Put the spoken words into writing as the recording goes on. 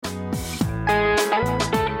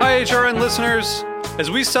HRN listeners.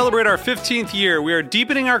 As we celebrate our 15th year, we are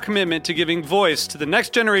deepening our commitment to giving voice to the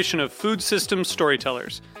next generation of food systems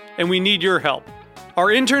storytellers, and we need your help. Our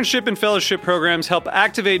internship and fellowship programs help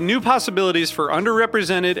activate new possibilities for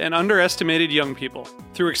underrepresented and underestimated young people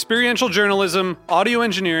through experiential journalism, audio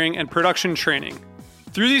engineering, and production training.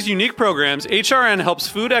 Through these unique programs, HRN helps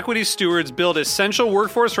food equity stewards build essential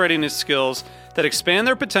workforce readiness skills that expand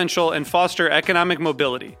their potential and foster economic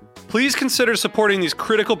mobility. Please consider supporting these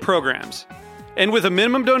critical programs. And with a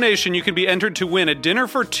minimum donation, you can be entered to win a dinner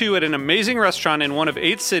for two at an amazing restaurant in one of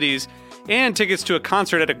 8 cities and tickets to a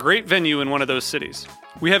concert at a great venue in one of those cities.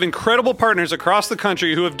 We have incredible partners across the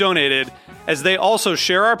country who have donated, as they also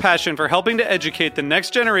share our passion for helping to educate the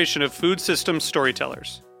next generation of food systems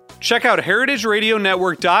storytellers. Check out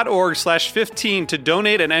heritageradionetwork.org/15 to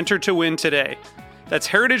donate and enter to win today. That's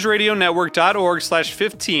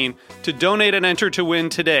heritageradionetwork.org/15 to donate and enter to win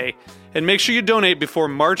today. And make sure you donate before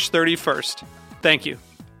March 31st. Thank you.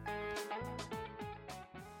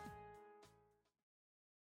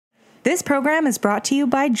 This program is brought to you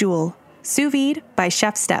by Joule, sous vide by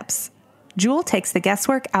Chef Steps. Joule takes the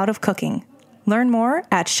guesswork out of cooking. Learn more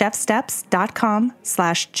at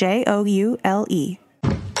chefsteps.com/JOULE.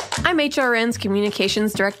 I'm HRN's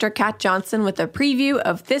Communications Director Kat Johnson with a preview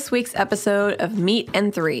of this week's episode of Meat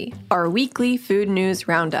and Three, our weekly food news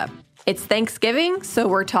roundup. It's Thanksgiving, so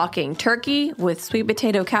we're talking turkey with sweet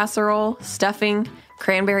potato casserole, stuffing,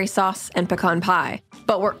 cranberry sauce, and pecan pie.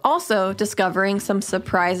 But we're also discovering some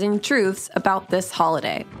surprising truths about this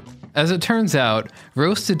holiday. As it turns out,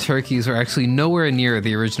 roasted turkeys are actually nowhere near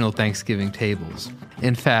the original Thanksgiving tables.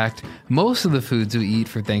 In fact, most of the foods we eat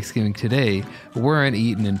for Thanksgiving today weren't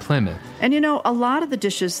eaten in Plymouth. And a lot of the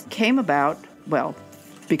dishes came about,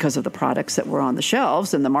 because of the products that were on the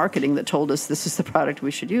shelves and the marketing that told us this is the product we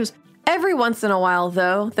should use. Every once in a while,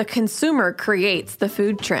 though, the consumer creates the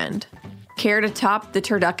food trend. Care to top the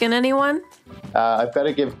turducken, anyone? I've got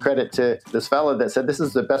to give credit to this fellow that said, this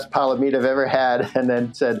is the best pile of meat I've ever had, and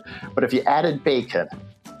then said, but if you added bacon.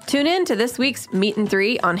 Tune in to this week's Meat and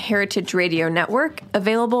Three on Heritage Radio Network,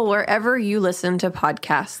 available wherever you listen to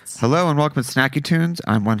podcasts. Hello and welcome to Snacky Tunes.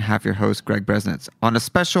 I'm one half your host, Greg Bresnitz. On a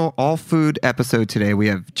special all-food episode today, we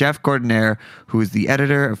have Jeff Gordonier, who is the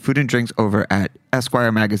editor of food and drinks over at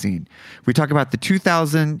Esquire magazine. We talk about the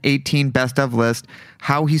 2018 Best Of list,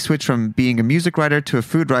 how he switched from being a music writer to a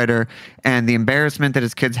food writer, and the embarrassment that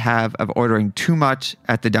his kids have of ordering too much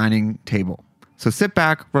at the dining table. So sit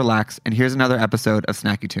back, relax, and here's another episode of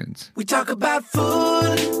Snacky Tunes. We talk about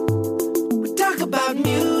food, we talk about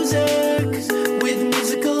music, with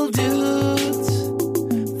musical dudes,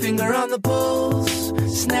 finger on the pulse,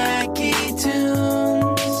 Snacky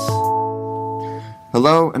Tunes.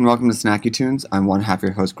 Hello and welcome to Snacky Tunes. I'm one half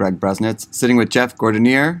your host, Greg Bresnitz, sitting with Jeff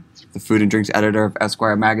Gordonier, the food and drinks editor of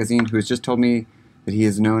Esquire magazine, who has just told me that he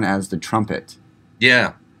is known as the Trumpet.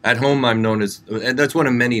 Yeah. At home, I'm known as, and that's one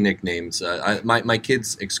of many nicknames. My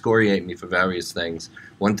kids excoriate me for various things.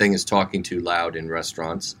 One thing is talking too loud in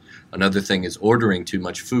restaurants. Another thing is ordering too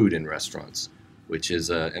much food in restaurants, which is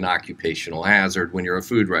an occupational hazard when you're a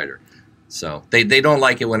food writer. So they don't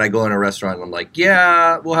like it when I go in a restaurant and I'm like,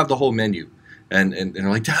 yeah, we'll have the whole menu. And they're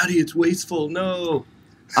like, Daddy, it's wasteful. No.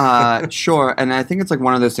 Sure. And I think it's like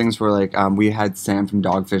one of those things where we had Sam from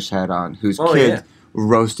Dogfish Head on, whose kid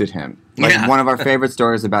roasted him. One of our favorite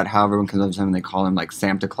stories about how everyone comes up to him and they call him like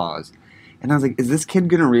Santa Claus. And I was like, is this kid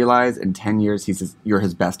going to realize in 10 years you're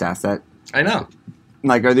his best asset? I know.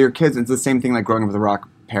 Like, are your kids, it's the same thing like growing up with rock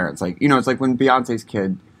parents. Like, it's like when Beyonce's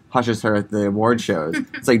kid hushes her at the award shows.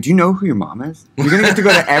 It's like, do you know who your mom is? You're going to get to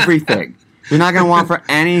go to everything. You're not going to want for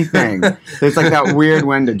anything. There's like that weird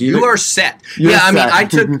window. You are set.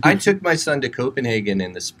 I took my son to Copenhagen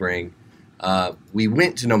in the spring. We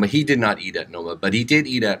went to Noma. He did not eat at Noma, but he did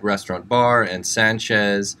eat at Restaurant Bar and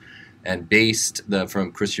Sanchez and Based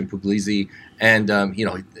from Christian Puglisi. And,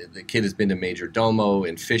 the kid has been to Major Domo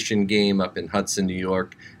and Fish and Game up in Hudson, New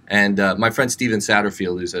York. And my friend Steven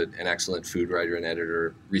Satterfield, who's an excellent food writer and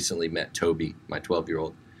editor, recently met Toby, my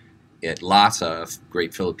 12-year-old, at Lhasa, a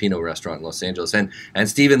great Filipino restaurant in Los Angeles. And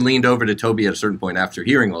Steven leaned over to Toby at a certain point after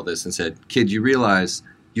hearing all this and said, kid, you realize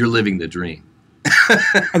you're living the dream.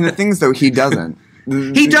 And the things, though, he doesn't.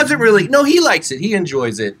 He doesn't really. No, he likes it. He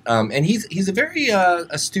enjoys it. And he's a very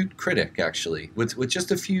astute critic, actually, with just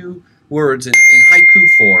a few words in haiku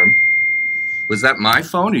form. Was that my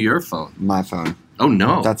phone or your phone? My phone. Oh,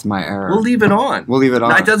 no. That's my error. We'll leave it on. We'll leave it on.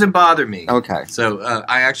 No, it doesn't bother me. Okay. So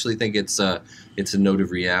I actually think it's a note of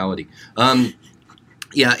reality. There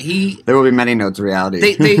will be many notes of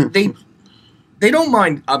reality. They don't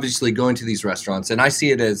mind, obviously, going to these restaurants, and I see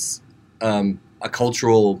it as a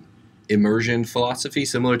cultural immersion philosophy,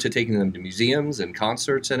 similar to taking them to museums and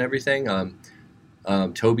concerts and everything.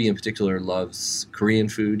 Toby in particular loves Korean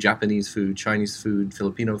food, Japanese food, Chinese food,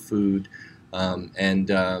 Filipino food,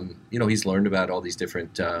 and he's learned about all these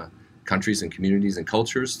different countries and communities and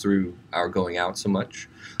cultures through our going out so much.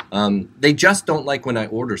 They just don't like when I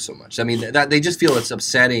order so much. I mean, they just feel it's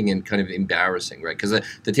upsetting and kind of embarrassing, right? Because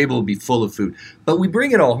the table will be full of food. But we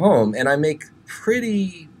bring it all home, and I make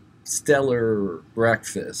pretty stellar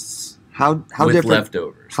breakfasts How with different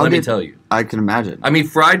leftovers. Let me tell you. I can imagine. I mean,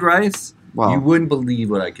 fried rice, Wow. you wouldn't believe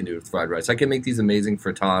what I can do with fried rice. I can make these amazing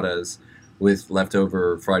frittatas with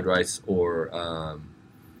leftover fried rice or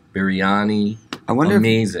biryani.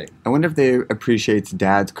 Amazing. I wonder if they appreciate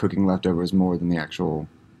dad's cooking leftovers more than the actual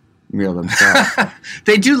meal themselves.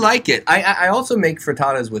 They do like it. I also make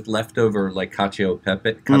frittatas with leftover like cacio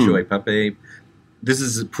e pepe. This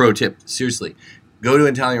is a pro tip. Seriously, go to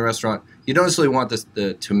an Italian restaurant. You don't necessarily want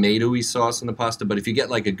the tomatoey sauce in the pasta, but if you get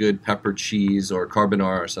like a good pepper cheese or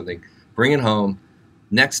carbonara or something, bring it home.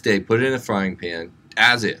 Next day, put it in a frying pan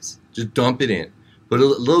as is. Just dump it in. Put a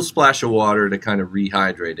little splash of water to kind of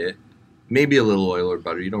rehydrate it. Maybe a little oil or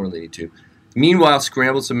butter. You don't really need to. Meanwhile,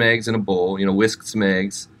 scramble some eggs in a bowl. Whisk some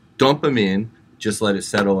eggs. Dump them in. Just let it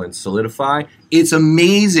settle and solidify. It's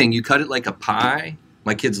amazing. You cut it like a pie.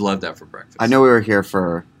 My kids love that for breakfast. I know we were here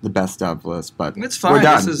for the best of list, but it's fine. We're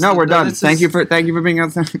done. We're done. Thank you for being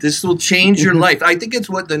on. This will change your life. I think it's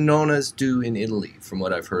what the Nonnas do in Italy, from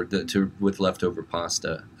what I've heard, with leftover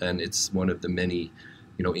pasta, and it's one of the many,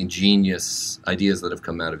 ingenious ideas that have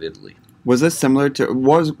come out of Italy. Was this similar to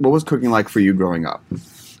what was cooking like for you growing up?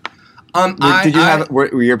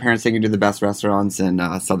 Were your parents taking you to the best restaurants in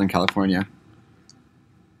Southern California?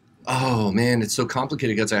 Oh man, it's so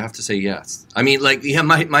complicated because I have to say yes. I mean,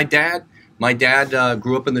 my dad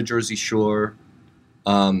grew up in the Jersey Shore,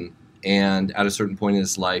 and at a certain point in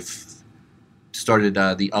his life, started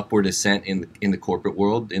the upward ascent in the corporate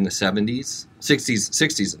world in the 60s and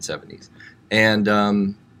 70s, and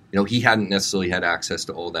he hadn't necessarily had access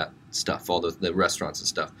to all that stuff, all the restaurants and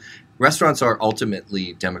stuff. Restaurants are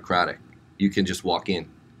ultimately democratic. You can just walk in.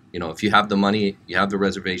 If you have the money, you have the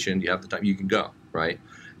reservation, you have the time, you can go, right?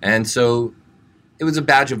 And so it was a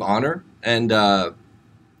badge of honor and,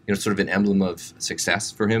 sort of an emblem of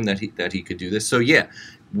success for him that he could do this. So, yeah,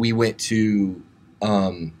 we went to,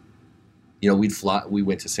 we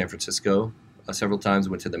went to San Francisco several times,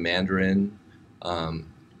 went to the Mandarin,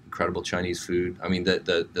 incredible Chinese food. I mean,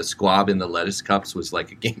 the squab in the lettuce cups was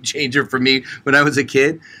like a game changer for me when I was a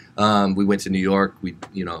kid. We went to New York.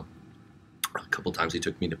 A couple times he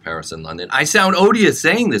took me to Paris and London. I sound odious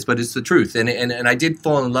saying this, but it's the truth. And I did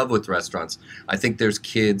fall in love with restaurants. I think there's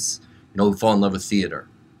kids, who fall in love with theater.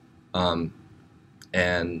 And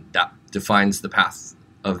that defines the path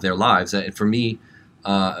of their lives. And for me,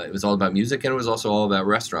 it was all about music, and it was also all about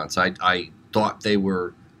restaurants. I thought they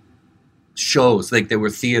were shows, like they were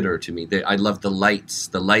theater to me. I loved the lights,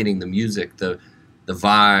 the lighting, the music, the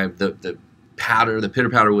vibe, the patter, the pitter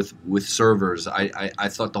patter with servers. I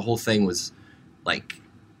thought the whole thing was like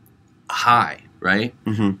high, right?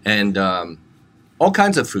 Mm-hmm. And all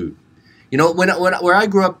kinds of food. Where I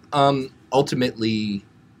grew up, ultimately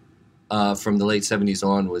from the late 70s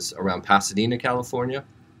on was around Pasadena, California,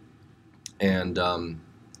 and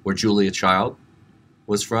where Julia Child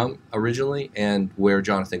was from originally, and where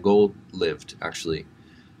Jonathan Gold lived actually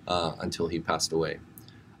until he passed away.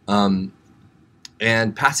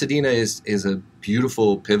 And Pasadena is a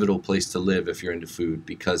beautiful, pivotal place to live if you're into food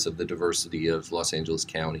because of the diversity of Los Angeles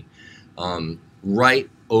County. Right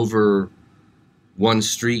over one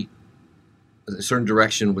street, a certain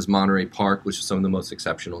direction, was Monterey Park, which is some of the most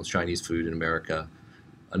exceptional Chinese food in America.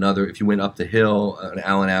 Another, if you went up the hill on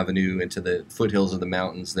Allen Avenue into the foothills of the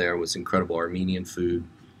mountains, there was incredible Armenian food.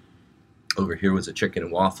 Over here was a chicken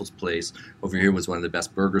and waffles place. Over here was one of the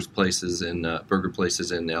best burger places in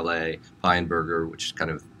LA, Pie and Burger, which kind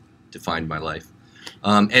of defined my life.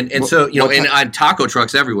 And taco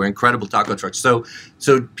trucks everywhere, incredible taco trucks. So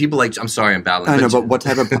people I'm sorry, I'm babbling. I know, but what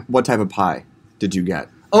type of pie did you get?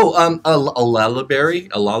 Oh, a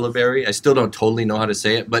lullaberry. I still don't totally know how to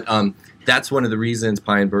say it, but that's one of the reasons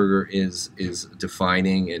Pie and Burger is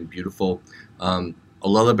defining and beautiful. A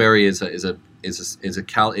lullaberry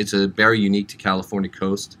it's a berry unique to California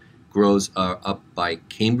coast. Grows up by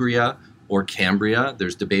Cambria or Cambria.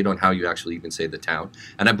 There's debate on how you actually even say the town,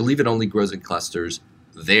 and I believe it only grows in clusters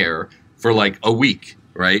there for like a week,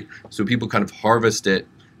 right? So people kind of harvest it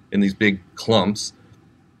in these big clumps,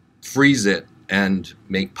 freeze it, and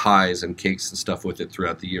make pies and cakes and stuff with it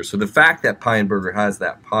throughout the year. So the fact that Pie and Burger has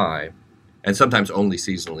that pie, and sometimes only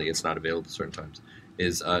seasonally, it's not available certain times,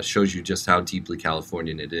 is shows you just how deeply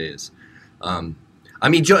Californian it is. I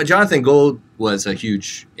mean, Jonathan Gold was a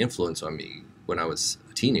huge influence on me when I was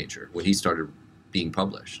a teenager, when he started being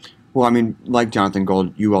published. Well, I mean, like Jonathan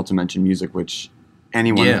Gold, you also mentioned music, which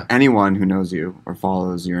anyone who knows you or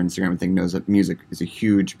follows your Instagram and thing knows that music is a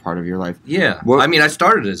huge part of your life. Yeah. I mean, I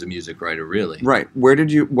started as a music writer, really. Right. Where did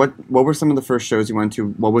you, what were some of the first shows you went to?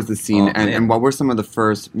 What was the scene? And what were some of the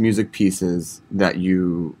first music pieces that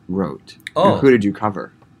you wrote? Oh. And who did you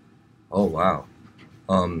cover? Oh, wow.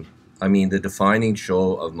 I mean, the defining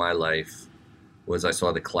show of my life was I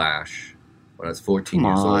saw The Clash when I was 14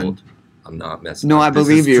 years old. I'm not messing up. No, I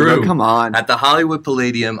believe you, but come on. At the Hollywood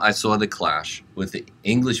Palladium, I saw The Clash with the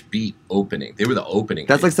English Beat opening. They were the opening.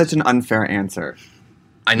 That's like such an unfair answer.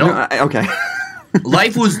 I know. No, okay.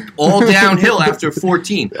 Life was all downhill after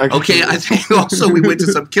 14. Okay, I think also we went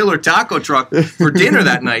to some killer taco truck for dinner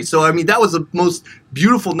that night. So, I mean, that was the most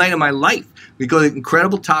beautiful night of my life. We go to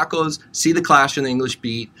incredible tacos, see The Clash in the English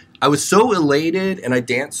Beat. I was so elated, and I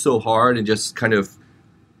danced so hard and just kind of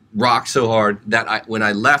rocked so hard that when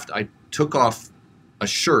I left, I took off a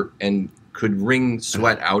shirt and could wring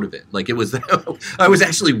sweat out of it. Like it was, I was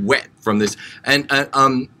actually wet from this. And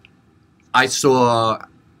I saw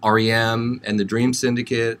R.E.M. and the Dream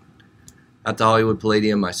Syndicate at the Hollywood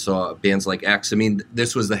Palladium. I saw bands like X. I mean,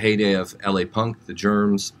 this was the heyday of LA Punk, the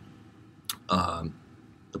Germs. The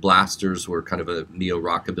Blasters were kind of a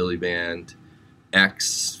neo-rockabilly band.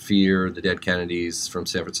 X, Fear, the Dead Kennedys from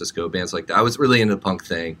San Francisco, bands like that. I was really into the punk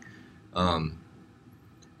thing.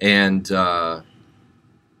 And I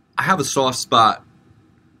have a soft spot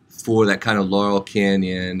for that kind of Laurel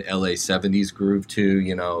Canyon, LA 70s groove too,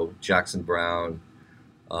 you know, Jackson Browne,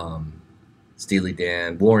 Steely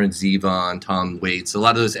Dan, Warren Zevon, Tom Waits, a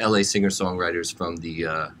lot of those LA singer-songwriters from the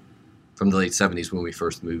late 70s when we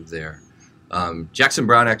first moved there. Jackson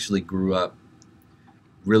Browne actually grew up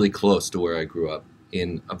really close to where I grew up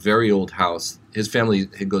in a very old house. His family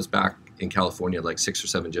goes back in California like 6 or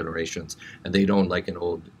 7 generations, and they'd owned like an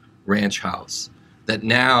old ranch house that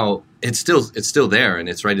now it's still there, and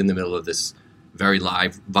it's right in the middle of this very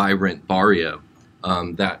vibrant barrio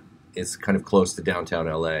that is kind of close to downtown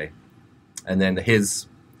LA. And then his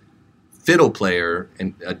fiddle player,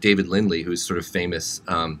 and David Lindley, who's sort of famous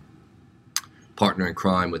partner in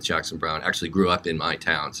crime with Jackson Browne, actually grew up in my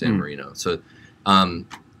town, San Marino. So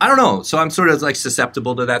I don't know. So I'm sort of like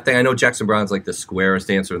susceptible to that thing. I know Jackson Browne's like the squarest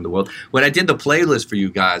dancer in the world. When I did the playlist for you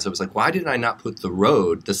guys, I was like, why did I not put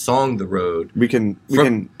the song The Road? We can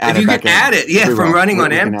add it back in. Add it, yeah, from Running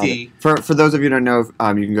on Empty. For those of you who don't know,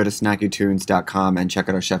 you can go to snackytunes.com and check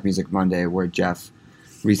out our Chef Music Monday, where Jeff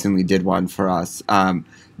recently did one for us. I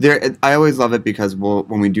always love it because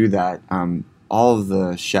when we do that, all of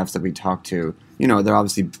the chefs that we talk to, you know, they're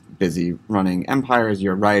obviously busy running empires.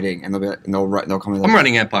 You're writing, and they'll come. I'm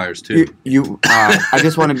running empires too. I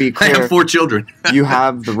just want to be clear. I have 4 children. You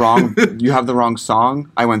have the wrong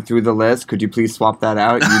song. I went through the list. Could you please swap that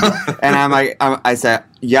out? And I said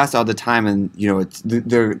yes all the time, and you know, it's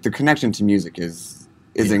the connection to music is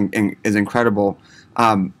incredible.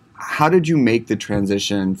 How did you make the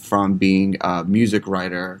transition from being a music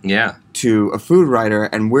writer to a food writer,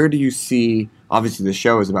 and where do you see? Obviously, the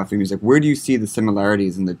show is about food music. Where do you see the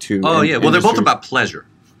similarities in the two? Oh, yeah. Well, they're both about pleasure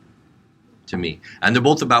to me. And they're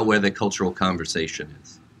both about where the cultural conversation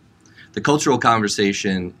is. The cultural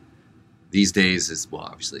conversation these days is, well,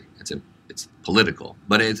 obviously, it's political.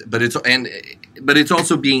 But it's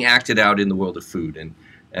also being acted out in the world of food.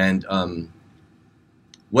 And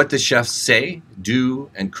what the chefs say, do,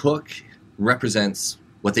 and cook represents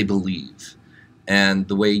what they believe. And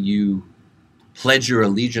the way you pledge your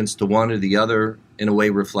allegiance to one or the other in a way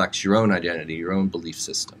reflects your own identity, your own belief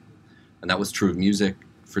system. And that was true of music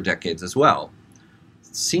for decades as well.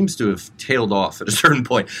 It seems to have tailed off at a certain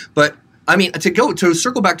point. But I mean, to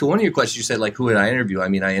circle back to one of your questions, you said like, who did I interview? I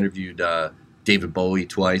mean, I interviewed David Bowie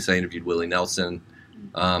twice. I interviewed Willie Nelson,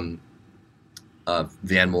 Van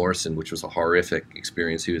Morrison, which was a horrific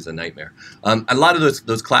experience. He was a nightmare. A lot of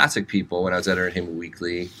those classic people when I was editor at Him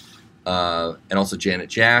Weekly, and also Janet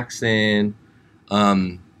Jackson,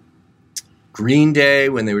 Green Day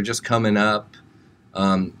when they were just coming up.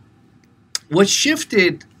 What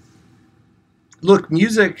shifted? Look,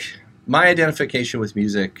 music. My identification with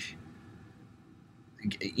music,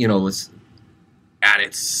 you know, was at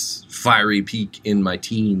its fiery peak in my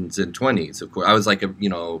teens and 20s. Of course, I was like a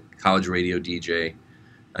college radio DJ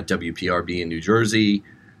at WPRB in New Jersey.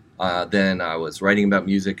 Then I was writing about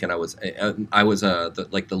music, and I was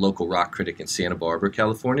the local rock critic in Santa Barbara,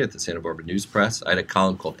 California, at the Santa Barbara News Press. I had a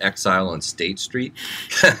column called Exile on State Street,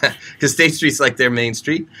 because State Street's like their main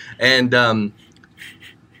street. And at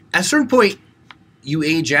a certain point, you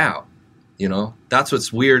age out. You know, that's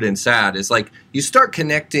what's weird and sad. Is like you start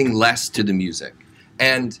connecting less to the music,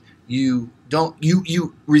 and you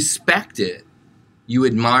respect it, you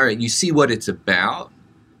admire it, you see what it's about,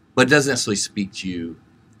 but it doesn't necessarily speak to you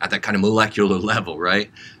at that kind of molecular level, right?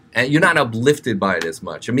 And you're not uplifted by it as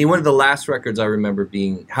much. I mean, one of the last records I remember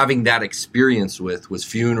having that experience with was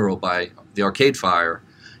Funeral by the Arcade Fire,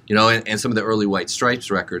 you know, and some of the early White Stripes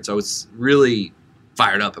records. I was really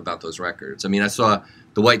fired up about those records. I mean, I saw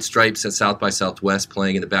the White Stripes at South by Southwest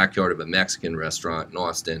playing in the backyard of a Mexican restaurant in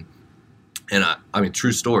Austin. And I mean,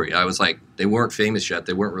 true story. I was like, they weren't famous yet.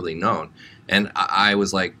 They weren't really known. And I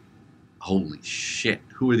was like, holy shit,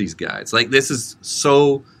 who are these guys? Like, this is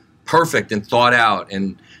so perfect and thought out.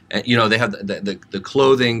 And you know, they have the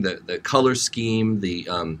clothing, the color scheme,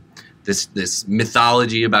 this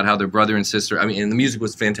mythology about how they're brother and sister. I mean, and the music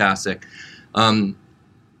was fantastic.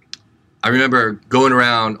 I remember going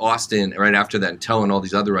around Austin right after that and telling all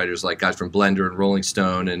these other writers, like guys from Blender and Rolling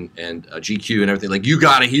Stone and GQ and everything, like, you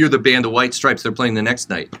got to hear the band, the White Stripes. They're playing the next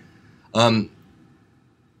night.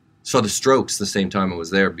 Saw the Strokes the same time I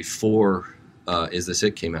was there before Is This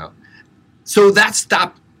It came out. So that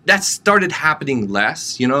started happening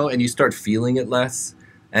less, you know, and you start feeling it less.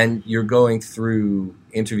 And you're going through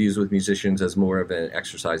interviews with musicians as more of an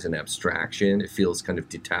exercise in abstraction. It feels kind of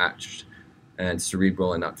detached and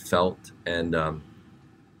cerebral and not felt. And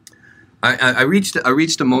I reached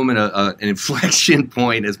a moment, an inflection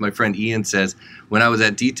point, as my friend Ian says, when I was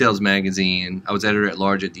at Details magazine. I was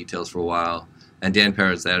editor-at-large at Details for a while, and Dan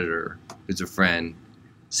Parra's editor, who's a friend,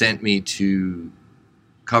 sent me to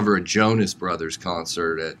cover a Jonas Brothers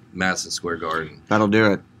concert at Madison Square Garden. That'll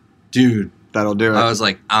do it. Dude. That'll do it. I was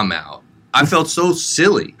like, I'm out. I felt so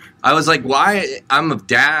silly. I was like, why? I'm a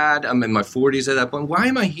dad. I'm in my 40s at that point. Why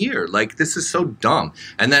am I here? Like, this is so dumb.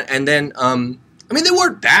 And then, I mean, they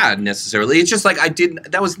weren't bad necessarily. It's just like I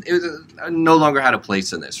no longer had a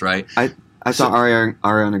place in this, right? I saw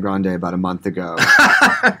Ariana Grande about a month ago.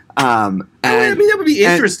 I mean, that would be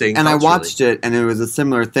interesting. And I watched it, and it was a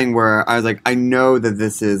similar thing where I was like, I know that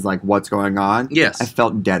this is like what's going on. Yes. I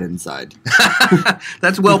felt dead inside.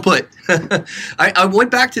 That's well put. I went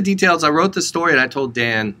back to Details. I wrote the story, and I told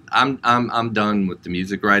Dan, I'm done with the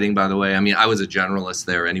music writing, by the way. I mean, I was a generalist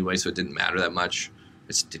there anyway, so it didn't matter that much. I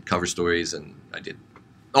just did cover stories, and I did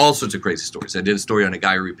all sorts of crazy stories. I did a story on a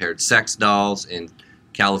guy who repaired sex dolls in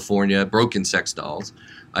California, broken sex dolls.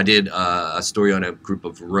 I did a story on a group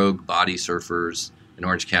of rogue body surfers in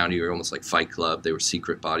Orange County, or almost like Fight Club. They were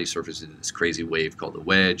secret body surfers in this crazy wave called the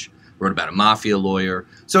Wedge. Wrote about a mafia lawyer.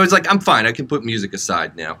 So it's like, I'm fine. I can put music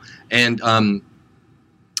aside now. And Dan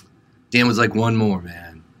was like, one more,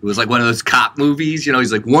 man. It was like one of those cop movies. You know,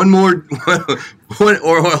 he's like, one more,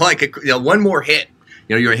 or like one more hit.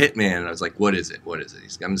 You know, you're a hit man. And I was like, what is it? What is it?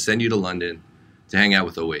 He's, I'm going to send you to London to hang out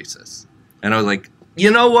with Oasis. And I was like, you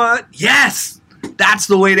know what? Yes! That's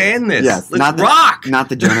the way to end this. Yes, Let's rock. Not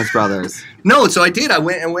the Jonas Brothers. No, so I did. I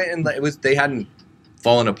went and it was, they hadn't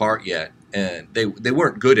fallen apart yet, and they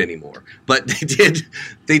weren't good anymore. But they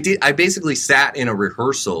did. I basically sat in a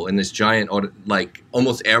rehearsal in this giant, like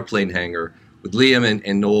almost airplane hangar with Liam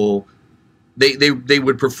and Noel. They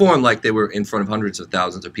would perform like they were in front of hundreds of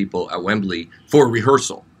thousands of people at Wembley for a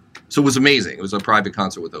rehearsal. So it was amazing. It was a private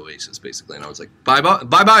concert with Oasis, basically. And I was like,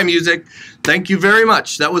 bye-bye, music. Thank you very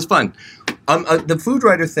much. That was fun. The food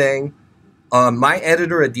writer thing, my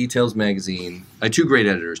editor at Details magazine, I had two great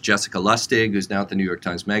editors, Jessica Lustig, who's now at the New York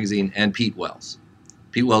Times Magazine, and Pete Wells.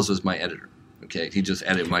 Pete Wells was my editor. Okay, he just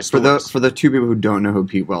edited my stories. For the two people who don't know who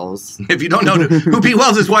Pete Wells... If you don't know who Pete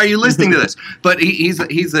Wells is, why are you listening to this? But he's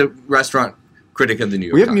a restaurant critic of the New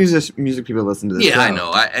York Times. We have music people listen to this show. I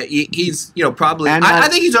know. He's probably. I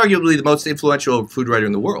think he's arguably the most influential food writer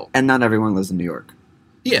in the world. And not everyone lives in New York.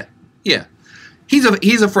 Yeah. He's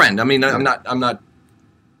a friend. I mean, I'm not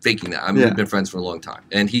faking that. I mean, we've been friends for a long time,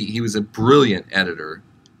 and he was a brilliant editor.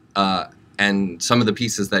 And some of the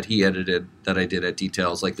pieces that he edited that I did at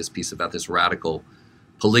Details, like this piece about this radical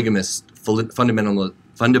polygamist,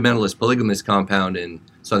 fundamentalist polygamist compound in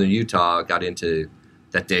southern Utah, got into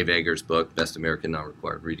that Dave Eggers book, Best American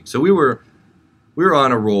Non-Required Reading. So we were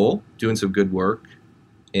on a roll, doing some good work,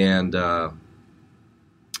 and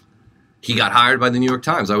he got hired by the New York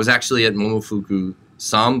Times. I was actually at Momofuku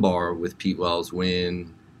Sambar with Pete Wells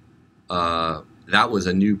when that was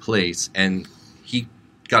a new place, and he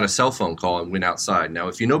got a cell phone call and went outside. Now,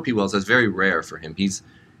 if you know Pete Wells, that's very rare for him. He's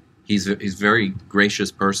a very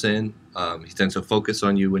gracious person. He tends to focus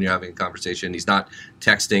on you when you're having a conversation. He's not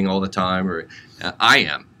texting all the time, or I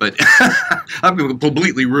am, but I'm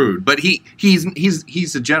completely rude. But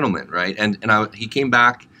he's a gentleman, right? And he came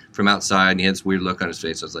back from outside, and he had this weird look on his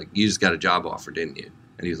face. I was like, you just got a job offer, didn't you?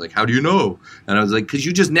 And he was like, how do you know? And I was like, because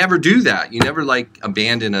you just never do that. You never like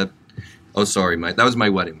abandon a. Oh, sorry, that was my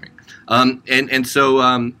wedding ring.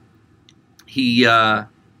 So he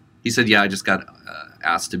said, yeah, I just got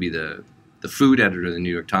asked to be the food editor of the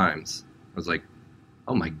New York Times. I was like,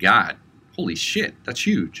 oh my God, holy shit, that's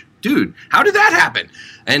huge. Dude, how did that happen?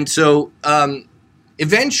 And so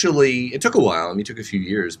eventually, it took a while. I mean, it took a few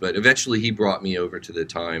years, but eventually he brought me over to the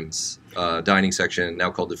Times dining section,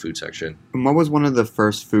 now called the food section. And what was one of the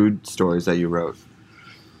first food stories that you wrote?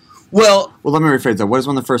 Well, let me rephrase that. What is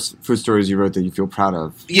one of the first food stories you wrote that you feel proud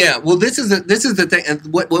of? Yeah, well, this is the thing.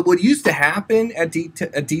 And what used to happen at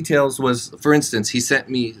Details was, for instance, he sent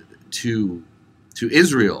me to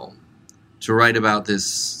Israel to write about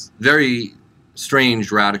this very strange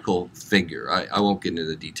radical figure. I won't get into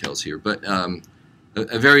the details here, but a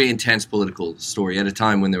very intense political story at a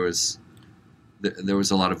time when there was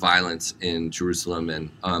a lot of violence in Jerusalem,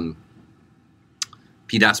 and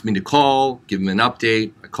Pete asked me to call, give him an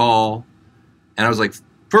update. I call, and I was like,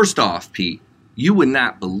 first off, Pete, you would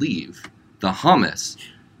not believe the hummus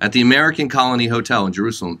at the American Colony Hotel in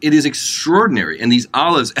Jerusalem. It is extraordinary. And these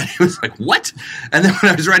olives, and he was like, what? And then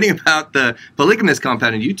when I was writing about the polygamous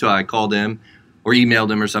compound in Utah, I called him or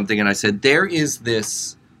emailed him or something, and I said, there is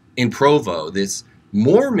this, in Provo, this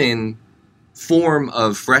Mormon form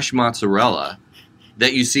of fresh mozzarella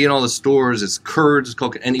that you see in all the stores. It's curds,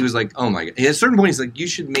 coconut. And he was like, oh my God. At a certain point, he's like, you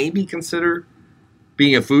should maybe consider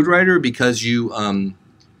being a food writer because you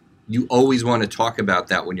always want to talk about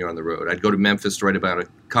that when you're on the road. I'd go to Memphis to write about a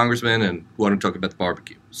congressman and want to talk about the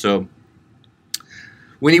barbecue. So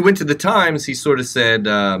when he went to the Times, he sort of said,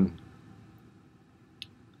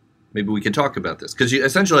 maybe we can talk about this. Because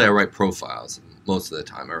essentially I write profiles most of the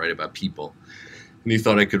time. I write about people. And he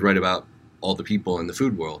thought I could write about all the people in the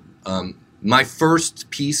food world. My first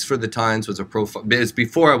piece for the Times was a profile. It's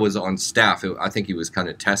before I was on staff. I think he was kind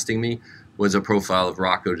of testing me. Was a profile of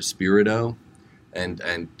Rocco DiSpirito,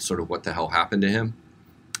 and sort of what the hell happened to him.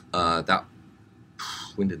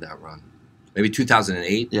 When did that run? Maybe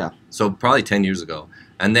 2008. Yeah. So probably 10 years ago.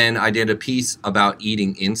 And then I did a piece about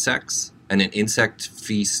eating insects and an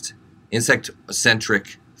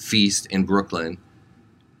insect-centric feast in Brooklyn.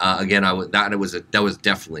 Again, that was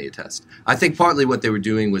definitely a test. I think partly what they were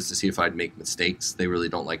doing was to see if I'd make mistakes. They really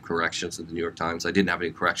don't like corrections at the New York Times. I didn't have any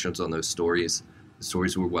corrections on those stories. The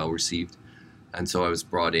stories were well received, and so I was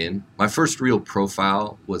brought in. My first real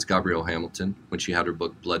profile was Gabrielle Hamilton when she had her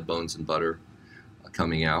book Blood, Bones, and Butter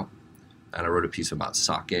coming out, and I wrote a piece about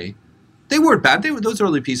sake. They weren't bad. Those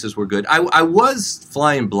early pieces were good. I was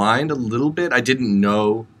flying blind a little bit. I didn't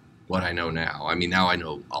know what I know now. I mean, now I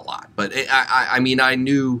know a lot. But I mean, I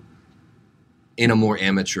knew in a more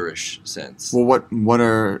amateurish sense. Well, what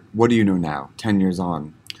do you know now, 10 years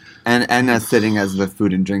on? And as sitting as the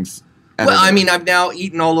food and drinks editor? Well, I mean, I've now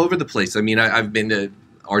eaten all over the place. I mean, I've been to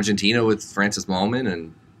Argentina with Francis Mallmann,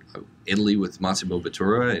 and Italy with Massimo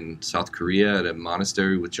Bottura, and South Korea at a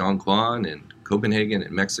monastery with John Kwan, and Copenhagen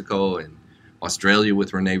and Mexico, and Australia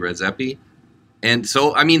with Rene Redzepi. And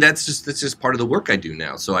so, I mean, that's just part of the work I do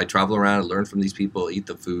now. So I travel around and learn from these people, eat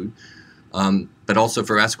the food. But also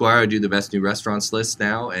for Esquire, I do the best new restaurants list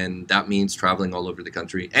now, and that means traveling all over the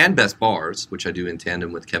country, and best bars, which I do in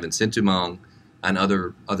tandem with Kevin Sintumong and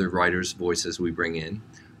other writers' voices we bring in.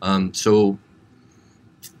 For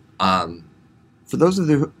those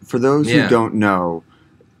who don't know,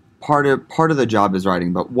 part of the job is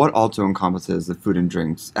writing, but what also encompasses the food and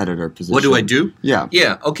drinks editor position? What do I do? Yeah.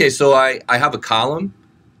 Yeah. Okay. So I have a column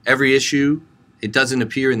every issue. It doesn't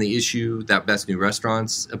appear in the issue that Best New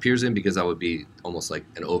Restaurants appears in because that would be almost like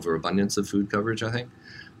an overabundance of food coverage, I think.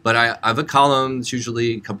 But I have a column. It's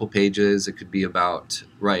usually a couple pages. It could be about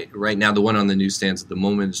right now. The one on the newsstands at the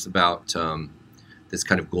moment is about this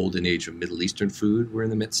kind of golden age of Middle Eastern food we're in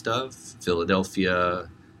the midst of. Philadelphia,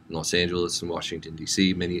 Los Angeles, and Washington,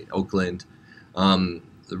 D.C., Oakland. The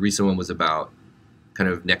recent one was about kind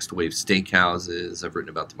of next wave steakhouses. I've written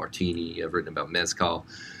about the martini. I've written about mezcal.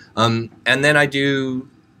 And then I do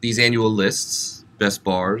these annual lists, best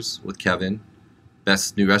bars with Kevin,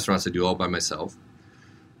 best new restaurants I do all by myself.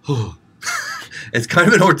 It's kind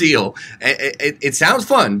of an ordeal. It sounds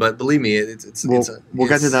fun, but believe me, we'll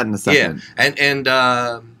get to that in a second. Yeah, and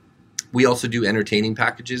we also do entertaining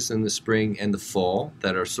packages in the spring and the fall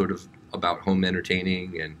that are sort of about home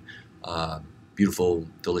entertaining and beautiful,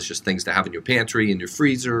 delicious things to have in your pantry, in your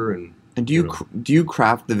freezer, and do you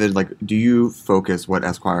craft the vid? Like, do you focus what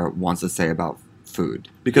Esquire wants to say about food?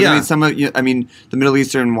 Because the Middle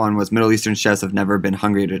Eastern one was Middle Eastern chefs have never been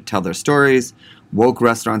hungry to tell their stories. Woke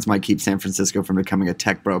restaurants might keep San Francisco from becoming a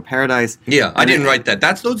tech bro paradise. Yeah, I didn't write that.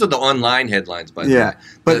 Those are the online headlines, by the way. Yeah,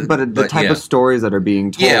 but the type of stories that are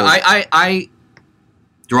being told. Yeah, I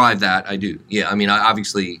drive that. I do. Yeah, I mean, I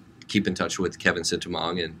obviously keep in touch with Kevin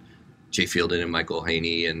Sintamong and Jay Fielden and Michael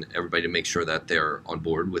Haney and everybody to make sure that they're on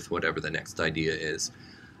board with whatever the next idea is.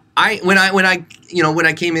 When I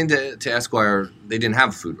came into Esquire, they didn't have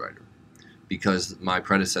a food writer because my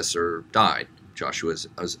predecessor died. Joshua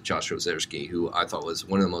Zersky, who I thought was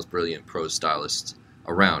one of the most brilliant prose stylists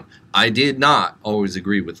around. I did not always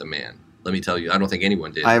agree with the man. Let me tell you, I don't think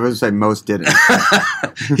anyone did. I would say most didn't.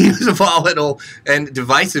 He was a volatile and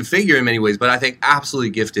divisive figure in many ways, but I think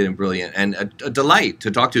absolutely gifted and brilliant and a delight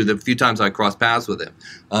to talk to the few times I crossed paths with him.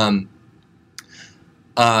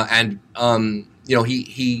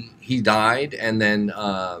 He died, and then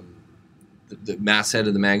the masthead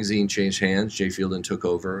of the magazine changed hands. Jay Fielden took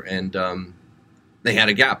over, and they had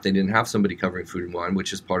a gap. They didn't have somebody covering food and wine,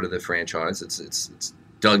 which is part of the franchise. It's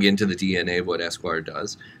dug into the DNA of what Esquire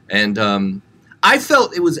does. And I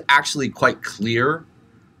felt it was actually quite clear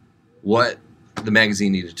what the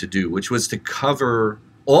magazine needed to do, which was to cover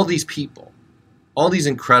all these people, all these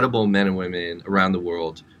incredible men and women around the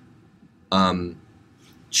world,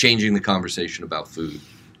 changing the conversation about food,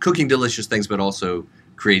 cooking delicious things, but also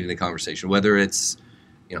creating the conversation, whether it's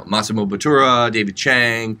Massimo Bottura, David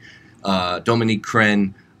Chang, Dominique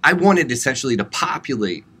Crenn. I wanted essentially to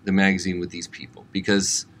populate the magazine with these people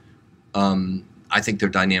because I think they're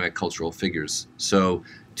dynamic cultural figures. So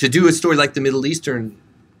to do a story like the Middle Eastern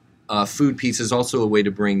food piece is also a way to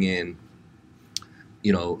bring in,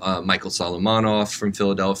 Michael Solomonoff from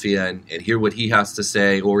Philadelphia and hear what he has to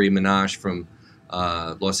say, Ori Minaj from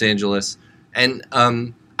Los Angeles. And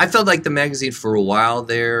I felt like the magazine for a while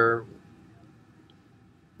there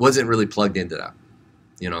wasn't really plugged into that,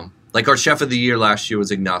 Like our chef of the year last year was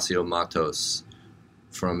Ignacio Matos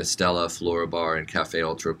from Estella, Flora Bar, and Cafe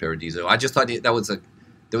Ultra Paradiso. I just thought there was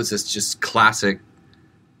this just classic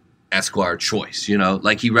Esquire choice,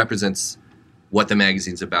 Like he represents what the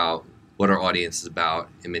magazine's about, what our audience is about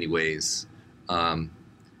in many ways.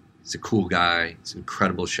 He's a cool guy. He's an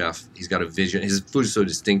incredible chef. He's got a vision. His food is so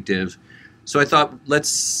distinctive. So I thought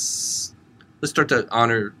let's start to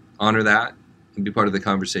honor that and be part of the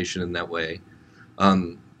conversation in that way.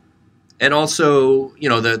 And also,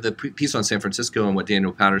 the piece on San Francisco and what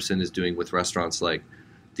Daniel Patterson is doing with restaurants like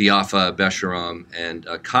Diafa, Besharam, and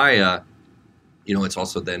Kaya, it's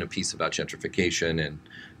also then a piece about gentrification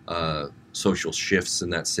and social shifts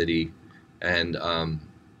in that city and a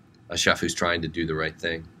chef who's trying to do the right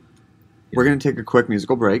thing. We're going to take a quick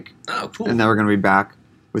musical break. Oh, cool. And then we're going to be back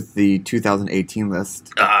with the 2018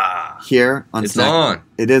 list. Here on It's on.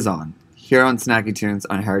 It is on. Here on Snacky Tunes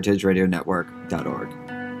on heritageradionetwork.org.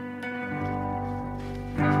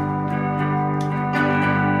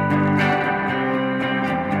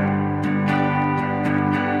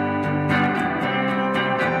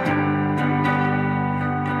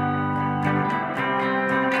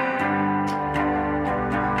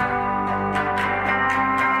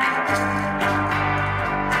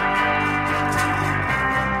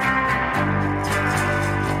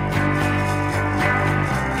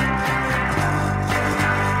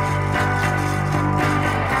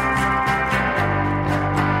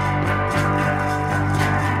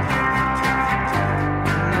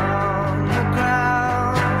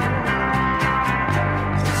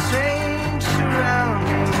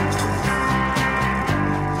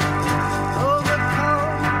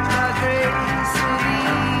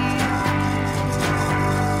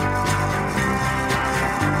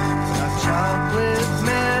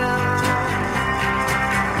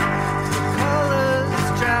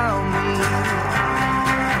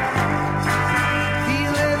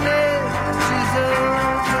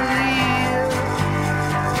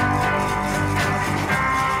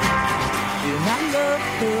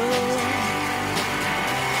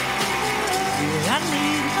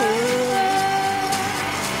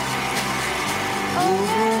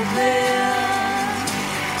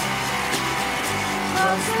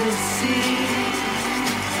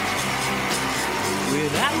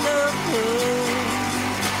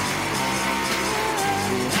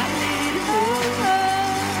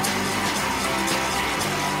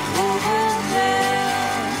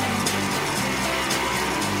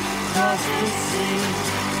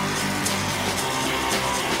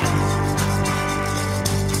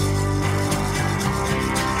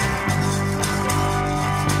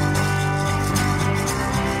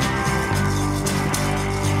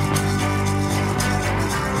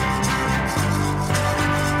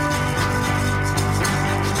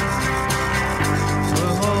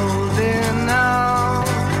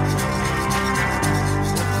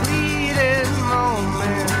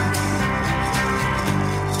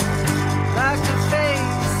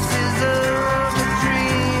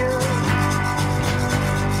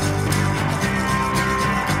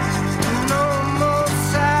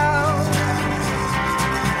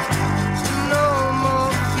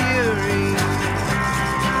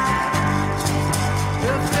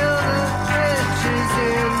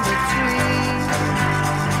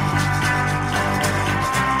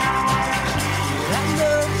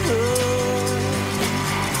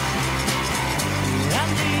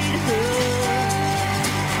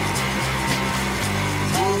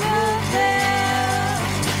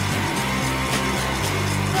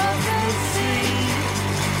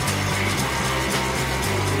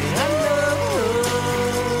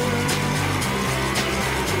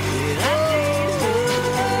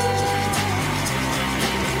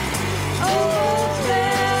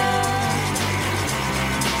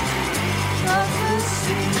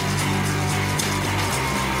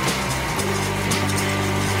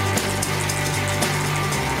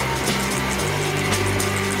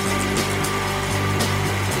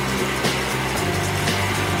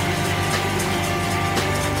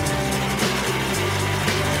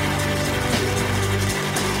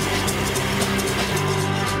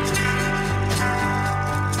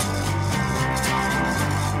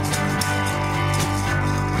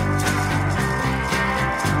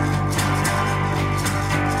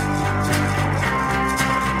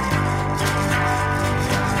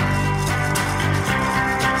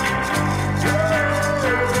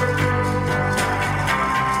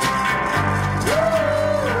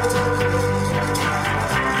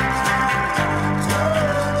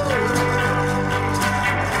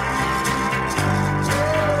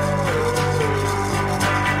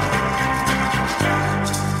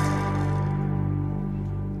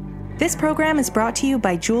 This program is brought to you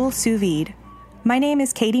by Jewel Sous Vide. My name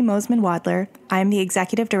is Katie Mosman-Wadler. I'm the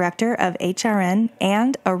Executive Director of HRN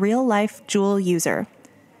and a real-life Jewel user.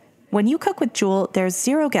 When you cook with Jewel, there's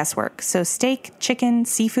zero guesswork, so steak, chicken,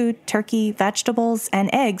 seafood, turkey, vegetables, and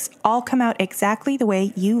eggs all come out exactly the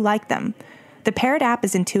way you like them. The Parrot app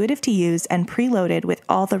is intuitive to use and preloaded with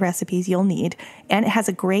all the recipes you'll need, and it has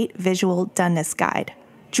a great visual doneness guide.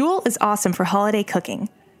 Jewel is awesome for holiday cooking.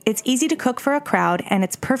 It's easy to cook for a crowd, and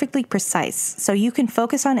it's perfectly precise, so you can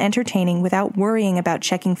focus on entertaining without worrying about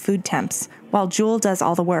checking food temps, while Jewel does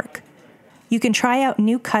all the work. You can try out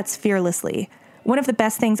new cuts fearlessly. One of the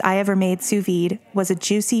best things I ever made sous vide was a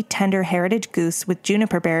juicy, tender heritage goose with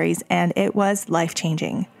juniper berries, and it was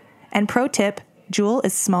life-changing. And pro tip, Jewel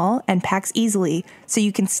is small and packs easily, so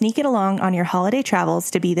you can sneak it along on your holiday travels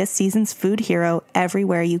to be this season's food hero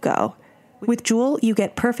everywhere you go. With Jewel, you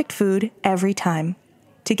get perfect food every time.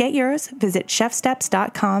 To get yours, visit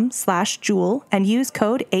chefsteps.com/Jewel and use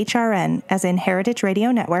code HRN, as in Heritage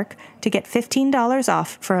Radio Network, to get $15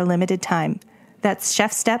 off for a limited time. That's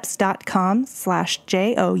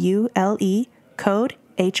chefsteps.com/JOULE, code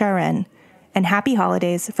HRN. And happy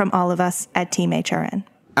holidays from all of us at Team HRN.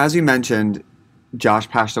 As you mentioned, Josh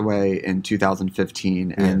passed away in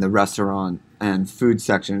 2015, and the restaurant and food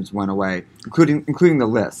sections went away, including the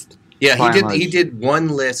list. Yeah, he did one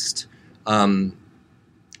list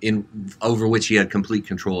over which he had complete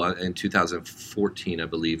control in 2014, I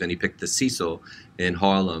believe, and he picked the Cecil in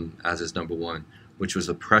Harlem as his number one, which was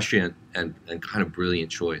a prescient and kind of brilliant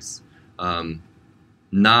choice.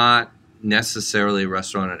 Not necessarily a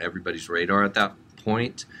restaurant on everybody's radar at that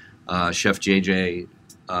point. Chef J.J.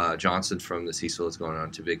 Johnson from the Cecil is going on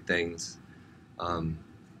to big things.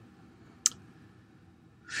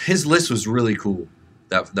 His list was really cool,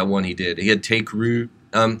 that one he did. He had Take Root.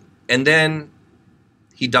 And then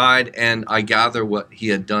he died, and I gather what he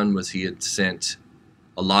had done was he had sent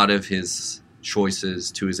a lot of his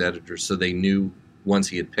choices to his editors, so they knew ones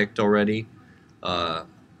he had picked already,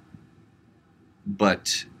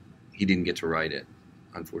 but he didn't get to write it,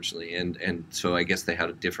 unfortunately. And so I guess they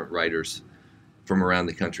had different writers from around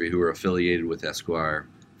the country who were affiliated with Esquire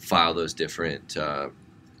file those different,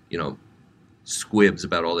 squibs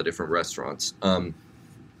about all the different restaurants.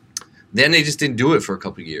 Then they just didn't do it for a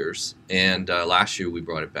couple of years, and last year we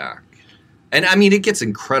brought it back. And I mean, it gets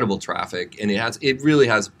incredible traffic, and it really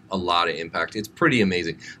has a lot of impact. It's pretty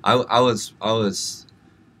amazing. I was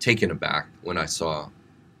taken aback when I saw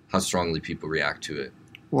how strongly people react to it.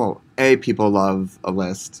 Well, people love a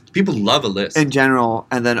list. People love a list in general,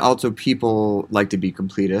 and then also people like to be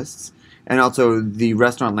completists. And also, the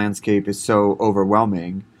restaurant landscape is so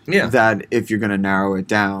overwhelming that if you're going to narrow it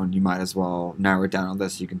down, you might as well narrow it down on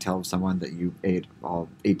this. You can tell someone that you ate all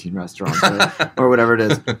 18 restaurants or whatever it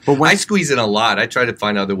is. But I squeeze in a lot. I try to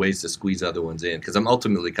find other ways to squeeze other ones in because I'm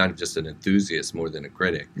ultimately kind of just an enthusiast more than a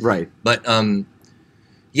critic. Right. But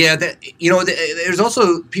there's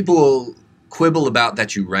also people quibble about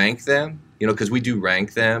that you rank them, because we do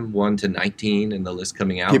rank them 1 to 19 in the list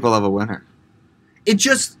coming out. People love a winner. It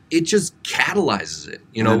just catalyzes it.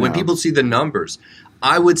 When people see the numbers.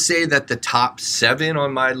 I would say that the top 7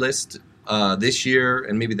 on my list this year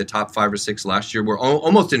and maybe the top 5 or 6 last year were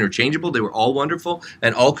almost interchangeable. They were all wonderful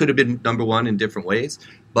and all could have been number one in different ways.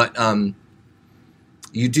 But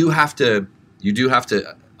you do have to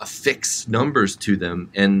affix numbers to them,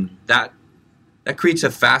 and that creates a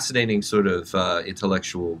fascinating sort of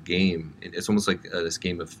intellectual game. It's almost like this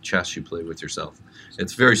game of chess you play with yourself.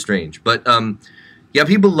 It's very strange, but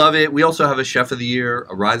people love it. We also have a chef of the year,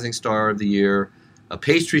 a rising star of the year, a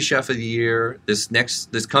pastry chef of the year. This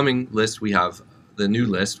coming list, we have the new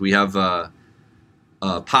list. We have a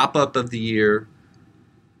pop-up of the year,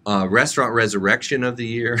 restaurant resurrection of the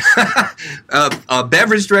year, a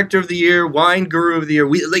beverage director of the year, wine guru of the year.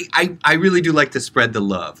 I really do like to spread the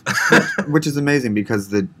love, which is amazing because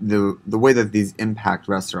the way that these impact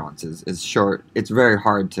restaurants is short. It's very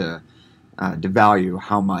hard to devalue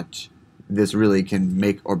how much this really can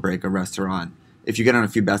make or break a restaurant. If you get on a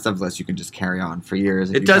few best of lists, you can just carry on for years.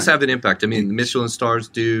 It does have an impact. I mean, the Michelin stars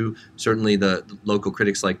do. Certainly, the local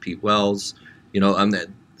critics like Pete Wells. When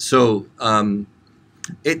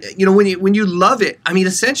you love it, I mean,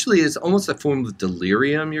 essentially, it's almost a form of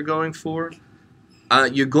delirium you're going for.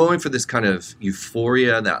 You're going for this kind of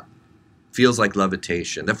euphoria that feels like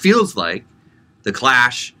levitation. That feels like the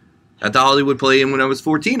Clash at the Hollywood Palladium when I was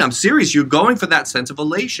 14. I'm serious. You're going for that sense of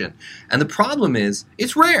elation. And the problem is,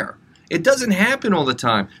 it's rare. It doesn't happen all the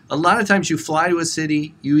time. A lot of times you fly to a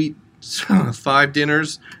city, you eat 5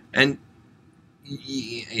 dinners, and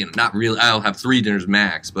not really. I'll have 3 dinners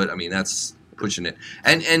max, but I mean that's pushing it.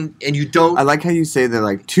 And you don't. I like how you say that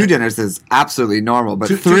like 2 dinners is absolutely normal, but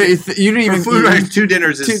 3 you don't even food right, 2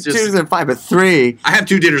 dinners is just 2 dinners are fine, but 3. I have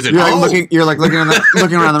 2 dinners at you're home. Like looking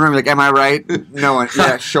around the room, like, am I right? No one.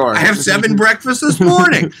 Yeah, sure. I have 7 breakfasts this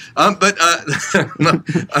morning. But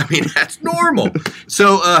I mean that's normal.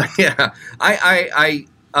 So yeah, I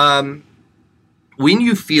when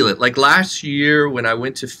you feel it, like last year when I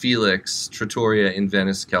went to Felix Trattoria in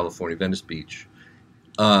Venice, California, Venice Beach,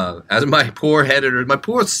 as my poor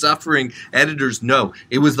suffering editors know,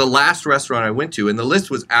 it was the last restaurant I went to, and the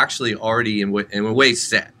list was actually already in a way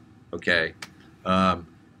set, okay?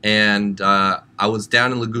 And I was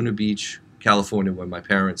down in Laguna Beach, California, when my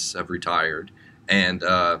parents have retired, and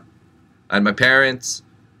I had my parents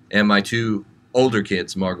and my 2 older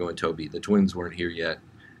kids, Margot and Toby. The twins weren't here yet.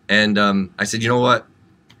 And I said, you know what?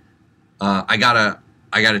 I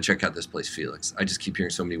gotta check out this place, Felix. I just keep hearing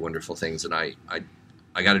so many wonderful things, and I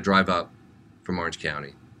got to drive up from Orange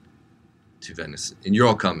County to Venice, and you're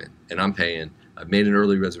all coming, and I'm paying. I've made an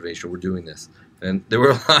early reservation. We're doing this, and there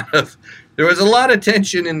was a lot of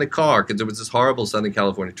tension in the car because there was this horrible Southern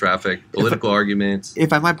California traffic, political arguments.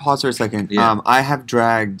 If I might pause for a second, I have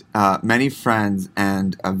dragged many friends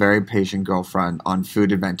and a very patient girlfriend on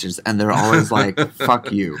food adventures, and they're always like,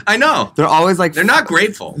 "Fuck you." I know. They're always like, they're not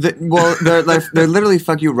grateful. They're literally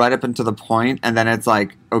fuck you right up until the point, and then it's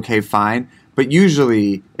like, okay, fine. But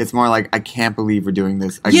usually, it's more like, I can't believe we're doing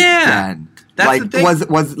this again. Yeah, that's like, the thing.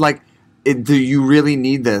 Was like, do you really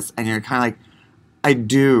need this? And you're kind of like, I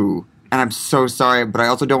do, and I'm so sorry, but I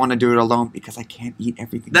also don't want to do it alone because I can't eat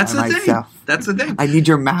everything by myself. That's the thing. I need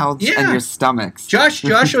your mouths and your stomachs. Josh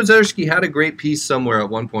Ozersky had a great piece somewhere at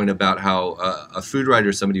one point about how a food writer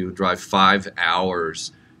is somebody who would drive 5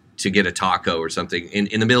 hours to get a taco or something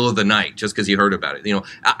in the middle of the night just because he heard about it. You know,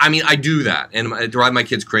 I mean, I do that, and I drive my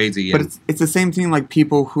kids crazy. But it's the same thing like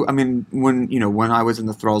people who, I mean, when I was in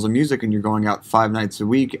the thralls of music and you're going out 5 nights a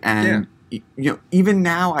week and, even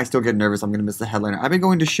now I still get nervous I'm going to miss the headliner. I've been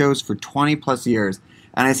going to shows for 20 plus years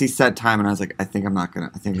and I see set time and I was like, I think I'm going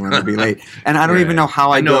to be late. And I don't even know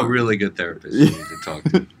how I know go. a really good therapist you need to talk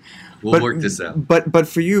to. We'll work this out. But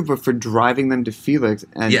for driving them to Felix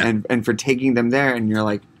and for taking them there, and you're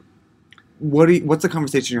like, what's the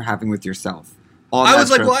conversation you're having with yourself? I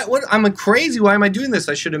was like, what? I'm crazy. Why am I doing this?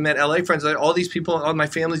 I should have met LA friends. All these people, all my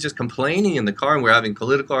family's just complaining in the car, and we're having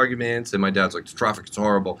political arguments. And my dad's like, the traffic is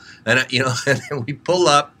horrible. And and then we pull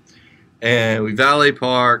up, and we valet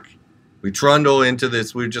park. We trundle into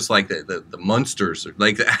this. We're just like the Munsters,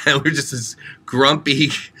 like we're just this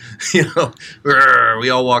grumpy, we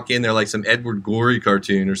all walk in there like some Edward Gorey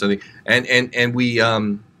cartoon or something, and we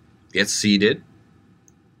get seated,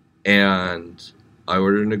 and I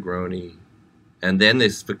order a Negroni, and then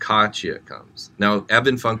this focaccia comes. Now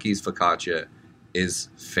Evan Funky's focaccia is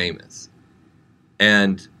famous,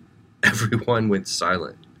 and everyone went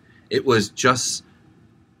silent. It was just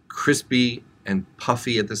crispy and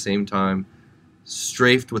puffy at the same time,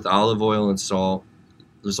 strafed with olive oil and salt.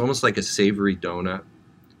 It was almost like a savory donut.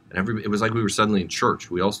 And it was like we were suddenly in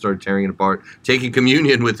church. We all started tearing it apart, taking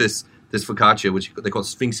communion with this focaccia, which they call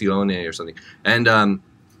Sphinxione or something. And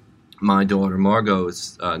my daughter Margot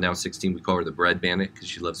is now 16. We call her the bread bandit because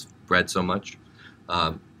she loves bread so much.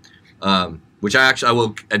 Which I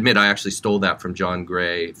will admit, I actually stole that from John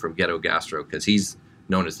Gray from Ghetto Gastro because he's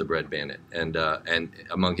known as the bread bandit and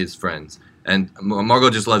among his friends. And Margot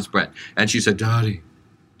just loves bread. And she said, Daddy,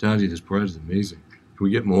 this bread is amazing. Can we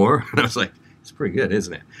get more? And I was like, it's pretty good,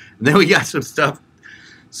 isn't it? And then we got some stuff,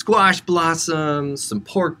 squash blossoms, some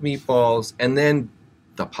pork meatballs, and then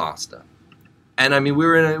the pasta. And I mean, we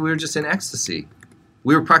were just in ecstasy.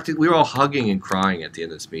 We were all hugging and crying at the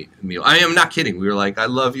end of this meal. I am not kidding. We were like, I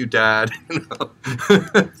love you, Dad.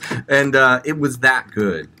 And it was that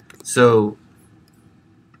good. So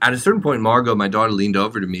at a certain point, Margot, my daughter, leaned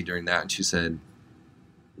over to me during that, and she said,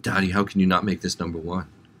 Daddy, how can you not make this number one?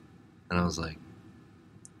 And I was like,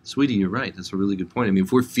 Sweetie, you're right. That's a really good point. I mean,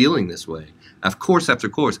 if we're feeling this way, of course after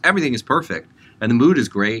course, everything is perfect, and the mood is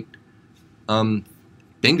great.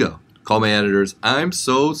 Bingo. Call my editors. I'm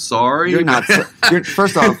so sorry. You're not.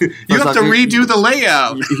 First off, you have to redo the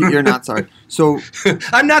layout. You're not sorry. So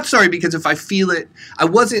I'm not sorry because if I feel it, I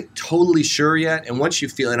wasn't totally sure yet. And once you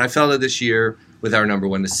feel it, and I felt it this year with our number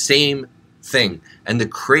one, the same thing. And the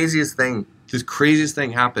craziest thing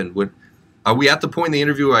happened. Are we at the point in the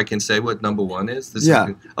interview where I can say what number one is?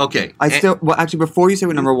 Okay. Actually, before you say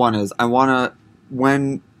what number one is, I want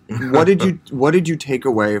to what did you take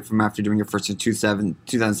away from after doing your first in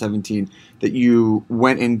 2017 that you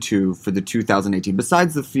went into for the 2018?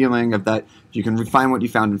 Besides the feeling of that you can refine what you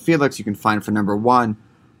found in Felix, you can find for number one.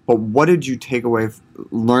 But what did you take away,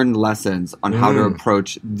 learn lessons on how to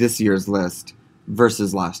approach this year's list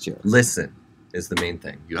versus last year? Listen is the main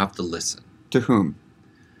thing. You have to listen. To whom?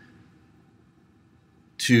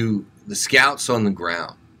 To the scouts on the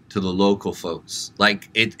ground, to the local folks.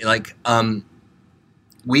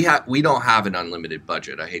 We don't have an unlimited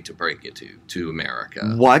budget. I hate to break it to America.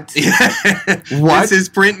 What? What? This is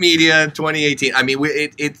print media 2018. I mean,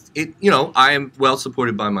 I am well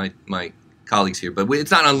supported by my colleagues here, but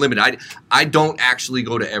it's not unlimited. I don't actually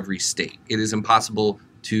go to every state. It is impossible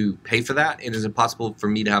to pay for that. It is impossible for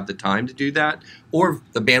me to have the time to do that or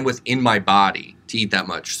the bandwidth in my body to eat that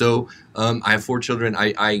much. So I have 4 children.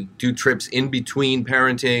 I do trips in between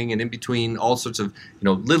parenting and in between all sorts of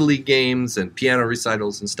Little League games and piano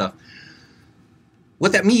recitals and stuff.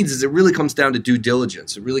 What that means is it really comes down to due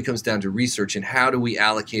diligence. It really comes down to research and how do we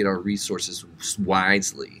allocate our resources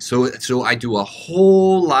wisely. So I do a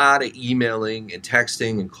whole lot of emailing and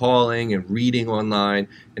texting and calling and reading online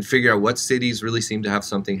and figure out what cities really seem to have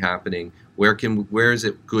something happening. Where is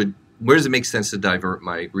it good? Where does it make sense to divert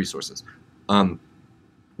my resources? I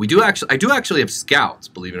do actually have scouts,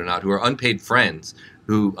 believe it or not, who are unpaid friends.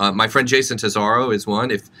 Who my friend Jason Tesoro is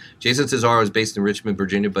one. If Jason Tesoro is based in Richmond,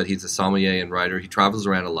 Virginia, but he's a sommelier and writer. He travels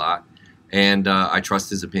around a lot, and I trust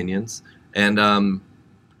his opinions. And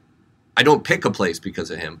I don't pick a place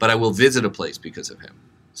because of him, but I will visit a place because of him.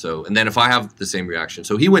 So, and then if I have the same reaction,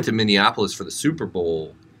 so he went to Minneapolis for the Super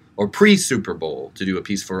Bowl or pre-Super Bowl to do a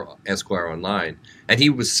piece for Esquire Online, and he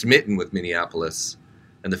was smitten with Minneapolis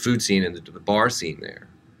and the food scene and the bar scene there.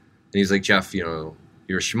 And he's like, Jeff, you're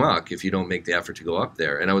a schmuck if you don't make the effort to go up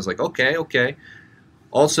there. And I was like, okay.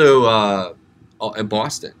 Also, in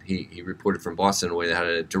Boston, he reported from Boston in a way that had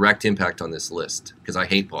a direct impact on this list because I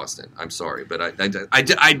hate Boston. I'm sorry, but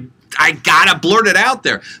I gotta blurt it out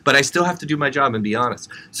there. But I still have to do my job and be honest.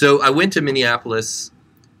 So I went to Minneapolis,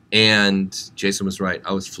 and Jason was right.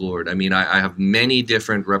 I was floored. I mean, I have many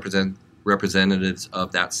different representatives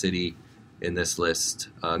of that city in this list,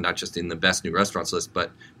 not just in the best new restaurants list,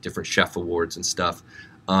 but different chef awards and stuff.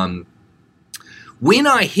 When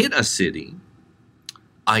I hit a city,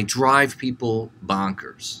 I drive people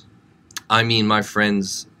bonkers. I mean, my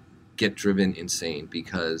friends get driven insane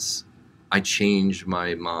because I change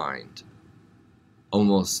my mind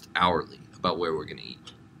almost hourly about where we're going to eat.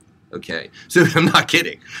 Okay, so I'm not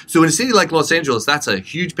kidding. So in a city like Los Angeles, that's a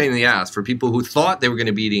huge pain in the ass for people who thought they were going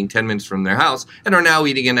to be eating 10 minutes from their house and are now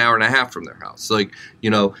eating an hour and a half from their house. So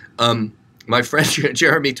my friend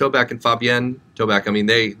Jeremy Toback and Fabienne Toback, I mean,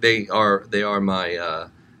 they are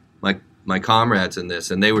my comrades in this,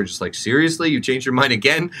 and they were just like, seriously, you changed your mind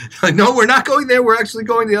again? No, we're not going there. We're actually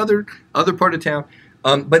going to the other part of town.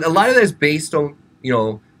 But a lot of that is based on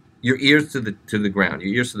your ears to the ground,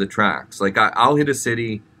 your ears to the tracks. Like I'll hit a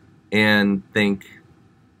city and think,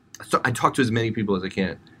 so I talk to as many people as I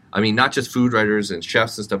can. I mean, not just food writers and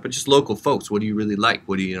chefs and stuff, but just local folks. What do you really like?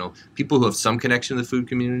 What do you people who have some connection to the food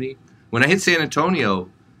community? When I hit San Antonio,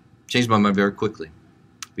 changed my mind very quickly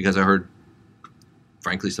because I heard,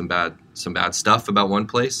 frankly, some bad stuff about one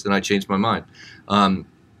place, and I changed my mind. I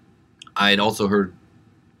had also heard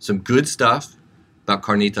some good stuff about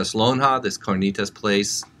Carnitas Lonja, this carnitas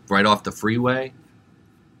place right off the freeway.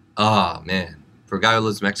 Oh, man. For a guy who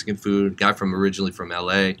loves Mexican food, originally from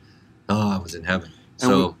L.A., I was in heaven.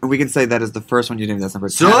 So we can say that is the first one you named. That's number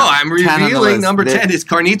 10. So I'm revealing number 10 is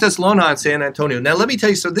Carnitas Lonja in San Antonio. Now, let me tell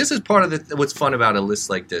you, so this is part of what's fun about a list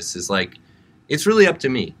like this is like, it's really up to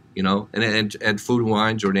me, and Food and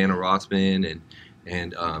Wine, Jordana Rossman,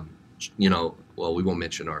 and well, we won't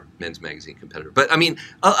mention our men's magazine competitor. But, I mean,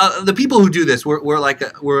 the people who do this,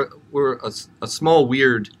 we're a small,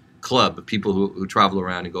 weird club of people who travel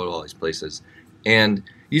around and go to all these places. And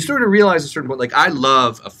you sort of realize at a certain point, like, I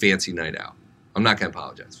love a fancy night out. I'm not going to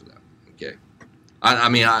apologize for that. Okay. I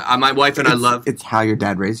mean, my wife and I love. It's how your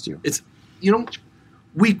dad raised you. It's,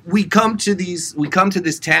 we come to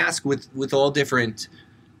this task with all different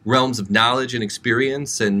realms of knowledge and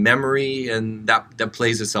experience and memory, and that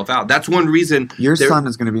plays itself out. That's one reason. Your son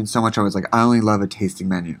is going to be in so much always like, I only love a tasting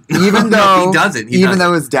menu. Even though he doesn't. Even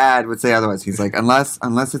though his dad would say otherwise. He's like, unless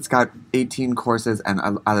it's got 18 courses and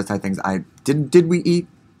other side things. Did we eat?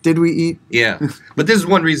 Did we eat? Yeah. But this is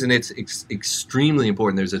one reason it's extremely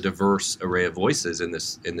important. There's a diverse array of voices in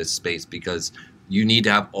this space because you need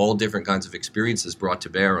to have all different kinds of experiences brought to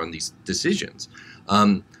bear on these decisions.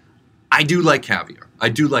 I do like caviar. I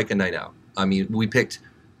do like a night out. I mean, we picked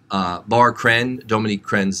Bar Kren, Dominique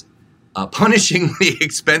Kren's punishingly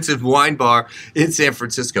expensive wine bar in San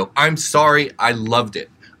Francisco. I'm sorry, I loved it.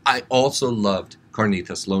 I also loved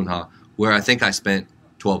Carnitas Lonja, where I think I spent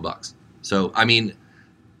 $12. So, I mean,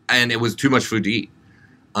 and it was too much food to eat.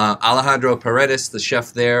 Alejandro Paredes, the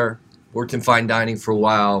chef there, worked in fine dining for a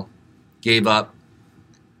while, gave up,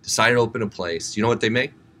 decided to open a place. You know what they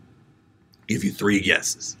make? Give you 3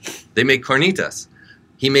 guesses. They make carnitas.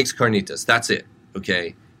 He makes carnitas. That's it.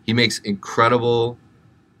 Okay. He makes incredible,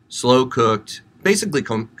 slow cooked. Basically,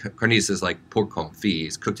 carnitas is like pork confit.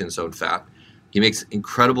 It's cooked in its own fat. He makes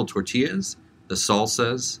incredible tortillas, the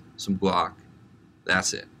salsas, some guac.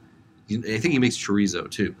 That's it. I think he makes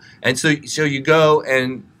chorizo too. And so you go,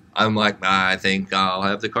 and I'm like, I think I'll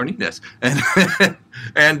have the carnitas.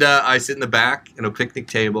 And I sit in the back in a picnic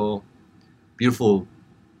table, beautiful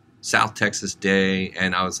South Texas day,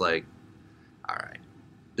 and I was like, all right,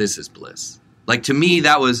 this is bliss. Like, to me,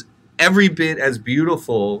 that was every bit as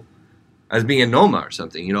beautiful as being in Noma or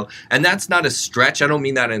something, you know? And that's not a stretch. I don't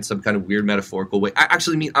mean that in some kind of weird metaphorical way. I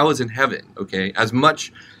actually mean I was in heaven, okay? As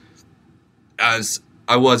much as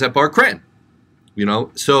I was at Bar Cran, you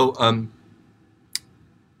know? So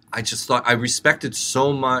I just thought I respected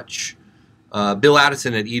so much. Bill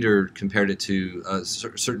Addison at Eater compared it to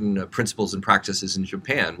certain principles and practices in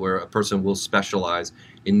Japan, where a person will specialize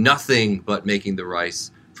in nothing but making the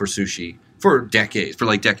rice for sushi for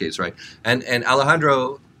decades, right? And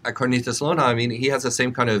Alejandro at Carnitas Lona, I mean, he has the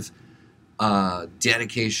same kind of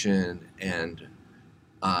dedication and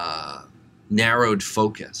narrowed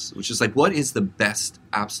focus, which is like, what is the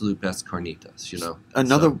absolute best carnitas, you know?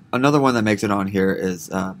 Another one that makes it on here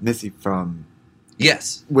is Missy from...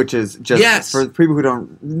 Yes. Which is just, for people who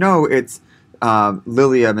don't know, it's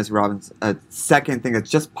Lilia, Miss Robbins' second thing. It's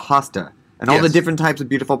just pasta. And all the different types of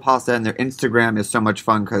beautiful pasta, and their Instagram is so much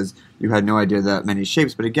fun because you had no idea that many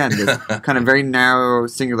shapes. But again, this kind of very narrow,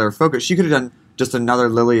 singular focus. She could have done just another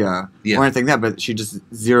Lilia or anything like that, but she just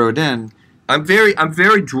zeroed in. I'm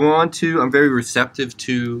very drawn to, I'm very receptive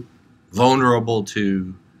to, vulnerable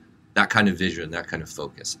to that kind of vision, that kind of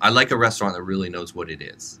focus. I like a restaurant that really knows what it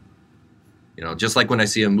is. You know, just like when I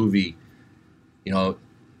see a movie, you know,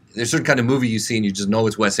 there's a certain kind of movie you see and you just know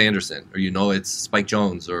it's Wes Anderson, or you know it's Spike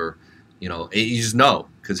Jonze, or, you know, you just know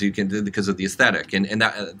because of the aesthetic, and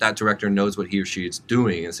that director knows what he or she is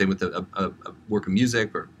doing. And same with a work of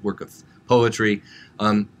music or work of poetry.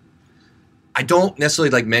 I don't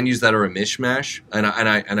necessarily like menus that are a mishmash, and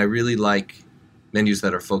I really like menus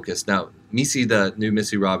that are focused. Now, Missy, the new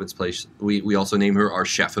Missy Robbins place, we also name her our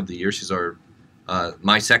chef of the year. She's our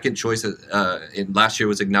my second choice. Last year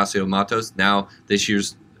was Ignacio Matos. Now this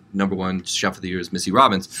year's number one chef of the year is Missy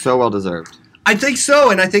Robbins. So well deserved. I think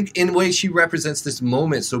so, and I think in a way she represents this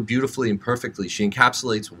moment so beautifully and perfectly. She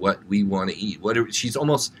encapsulates what we want to eat. She's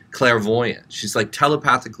almost clairvoyant. She's like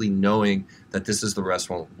telepathically knowing that this is the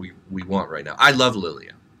restaurant we want right now. I love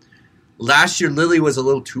Lilia. Last year, Lily was a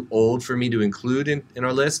little too old for me to include in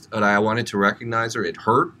our list, but I wanted to recognize her. It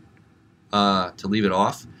hurt to leave it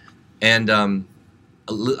off. And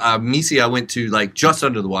Missy, I went to like just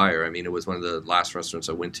under the wire. I mean, it was one of the last restaurants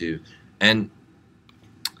I went to. And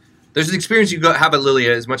there's an experience you have at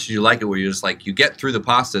Lilia as much as you like it, where you're just like, you get through the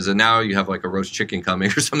pastas and now you have like a roast chicken coming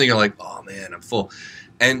or something. You're like, oh man, I'm full.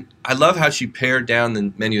 And I love how she pared down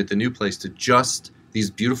the menu at the new place to just these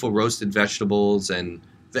beautiful roasted vegetables and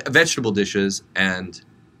vegetable dishes and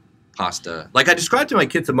pasta. Like I described to my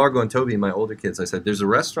kids, to Margot and Toby, my older kids, I said, there's a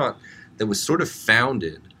restaurant that was sort of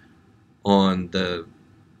founded on the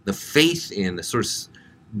faith in the sort of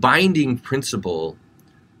binding principle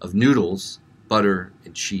of noodles, butter,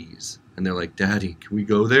 and cheese. And they're like, Daddy, can we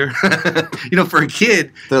go there? You know, for a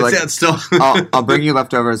kid, they're like, sounds so... I'll bring you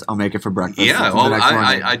leftovers. I'll make it for breakfast. Yeah, well,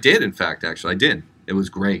 I did, in fact, actually. I did. It was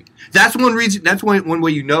great. That's one reason. That's one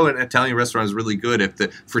way you know an Italian restaurant is really good, if the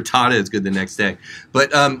frittata is good the next day.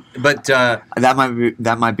 But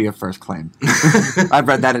that might be a first claim. I've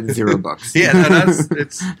read that in 0 books. Yeah, no,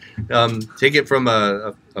 it's take it from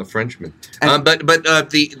a Frenchman.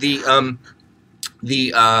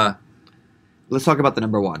 Let's talk about the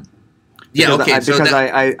number one. Yeah, okay. Because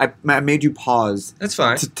I made you pause. That's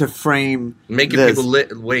fine. To frame making this. People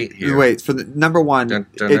wait here. Wait for the number one.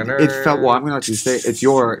 It felt, well, I'm going to let you say it's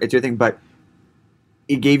your thing, but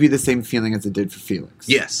it gave you the same feeling as it did for Felix.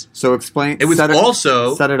 Yes. So explain. It was set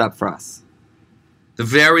it up for us. The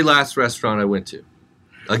very last restaurant I went to.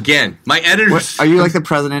 Again, my editors. Are you like the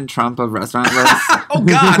President Trump of restaurant lists? Oh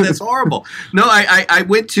God, that's horrible. No, I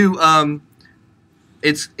went to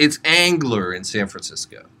it's Angler in San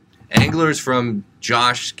Francisco. Angler is from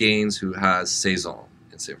Josh Gaines, who has Saison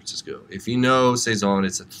in San Francisco. If you know Saison,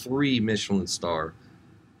 it's a 3 Michelin star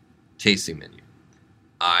tasting menu.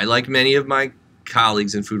 I, like many of my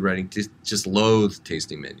colleagues in food writing, just loathe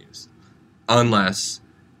tasting menus, unless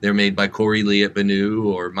they're made by Corey Lee at Benu,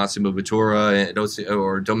 or Massimo Bottura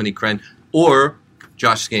or Dominique Crenn, or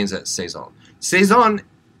Josh Gaines at Saison. Saison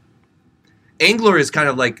Angler is kind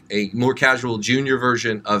of like a more casual junior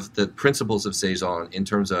version of the principles of Saison in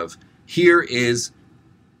terms of here is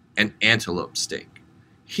an antelope steak.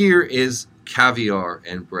 Here is caviar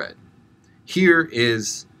and bread. Here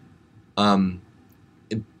is a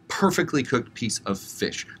perfectly cooked piece of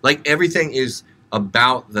fish. Like everything is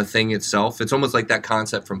about the thing itself. It's almost like that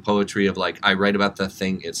concept from poetry of like, I write about the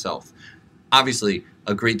thing itself. Obviously,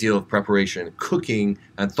 a great deal of preparation, cooking,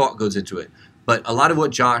 and thought goes into it. But a lot of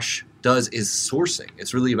what Josh does is sourcing.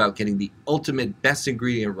 It's really about getting the ultimate best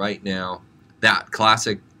ingredient right now. That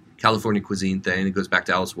classic California cuisine thing. It goes back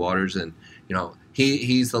to Alice Waters, and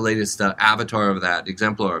he's the latest avatar of that,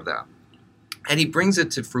 exemplar of that. And he brings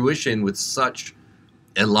it to fruition with such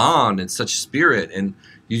elan and such spirit, and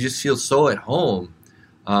you just feel so at home.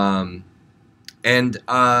 I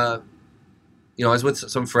was with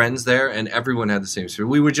some friends there, and everyone had the same spirit.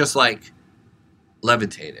 We were just like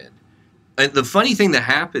levitated. And the funny thing that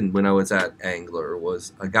happened when I was at Angler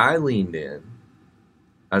was a guy leaned in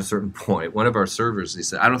at a certain point. One of our servers, he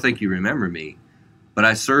said, "I don't think you remember me, but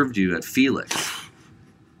I served you at Felix."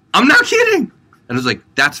 I'm not kidding. And I was like,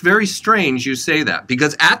 that's very strange you say that.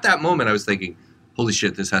 Because at that moment I was thinking, holy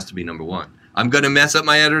shit, this has to be number one. I'm going to mess up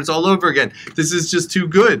my editors all over again. This is just too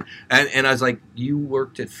good. And I was like, you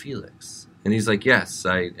worked at Felix? And he's like, yes,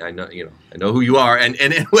 I know, I know who you are. And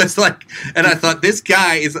it was like, and I thought, this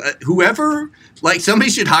guy is whoever, like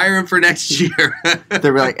somebody should hire him for next year.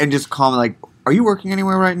 They were like, and just call me like, are you working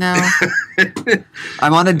anywhere right now?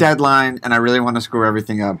 I'm on a deadline and I really want to screw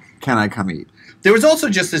everything up. Can I come eat? There was also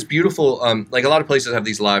just this beautiful, like a lot of places have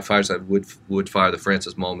these live fires, that wood fire, the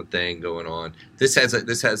Francis Moment thing going on. This has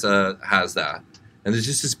that, and there's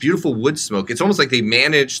just this beautiful wood smoke. It's almost like they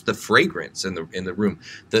manage the fragrance in the room.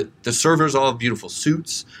 The servers all have beautiful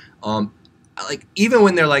suits. Like even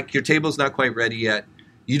when they're like, your table's not quite ready yet,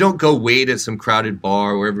 you don't go wait at some crowded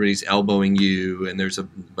bar where everybody's elbowing you and there's a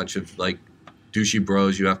bunch of like douchey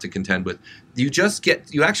bros you have to contend with. They just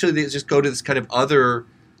go to this kind of other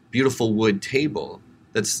beautiful wood table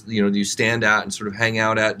that's, you stand at and sort of hang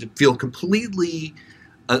out at, feel completely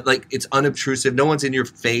like it's unobtrusive. No one's in your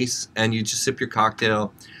face, and you just sip your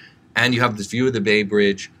cocktail and you have this view of the Bay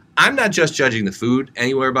Bridge. I'm not just judging the food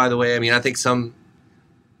anywhere, by the way. I mean, I think some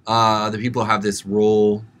the people who have this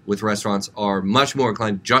role with restaurants are much more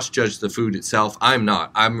inclined to just judge the food itself. I'm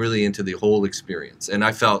not. I'm really into the whole experience, and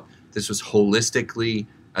I felt this was holistically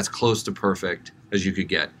as close to perfect as you could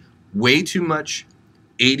get. Way too much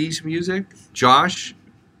 80s music. Josh,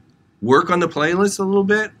 work on the playlist a little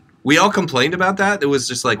bit. We all complained about that. It was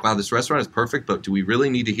just like, wow, this restaurant is perfect, but do we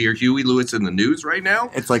really need to hear Huey Lewis in the news right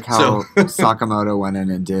now? It's like how Sakamoto went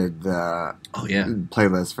in and did the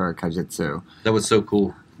playlist for Kaijitsu. That was so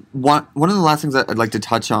cool. One of the last things I'd like to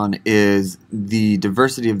touch on is the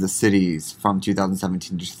diversity of the cities from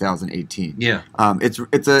 2017 to 2018. Yeah,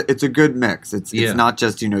 it's a good mix. It's not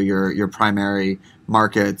just your primary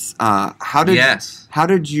markets. How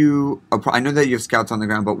did you? I know that you have scouts on the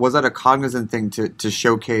ground, but was that a cognizant thing to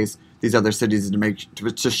showcase these other cities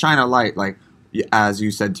and to shine a light? Like as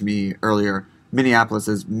you said to me earlier, Minneapolis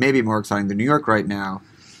is maybe more exciting than New York right now.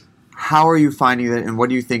 How are you finding that, and what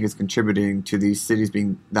do you think is contributing to these cities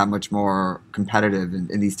being that much more competitive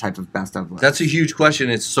in these type of best of lists? That's a huge question.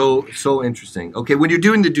 It's so interesting. Okay, when you're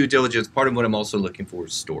doing the due diligence, part of what I'm also looking for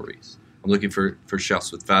is stories. I'm looking for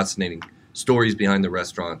chefs with fascinating stories behind the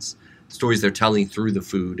restaurants, stories they're telling through the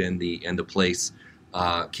food and the place.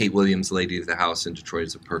 Kate Williams, Lady of the House in Detroit,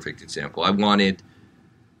 is a perfect example. I wanted.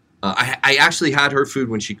 I actually had her food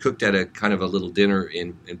when she cooked at a kind of a little dinner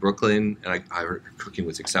in Brooklyn, and her cooking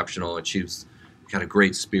was exceptional, and she got a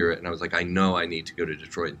great spirit, and I was like, I know I need to go to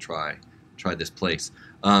Detroit and try this place.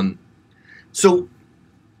 So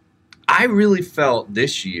I really felt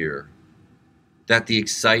this year that the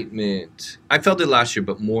excitement, I felt it last year,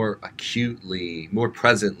 but more acutely, more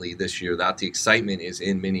presently this year, that the excitement is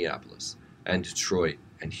in Minneapolis and Detroit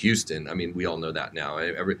and Houston. I mean, we all know that now.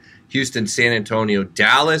 Houston, San Antonio,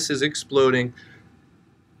 Dallas is exploding.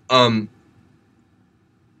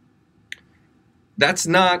 That's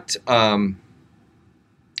not a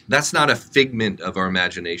figment of our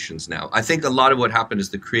imaginations now. I think a lot of what happened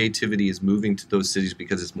is the creativity is moving to those cities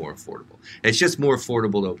because it's more affordable. It's just more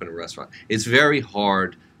affordable to open a restaurant. It's very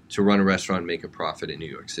hard to run a restaurant and make a profit in New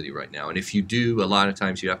York City right now. And if you do, a lot of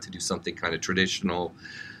times you have to do something kind of traditional,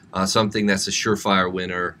 something that's a surefire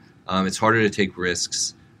winner. It's harder to take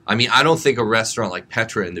risks. I mean, I don't think a restaurant like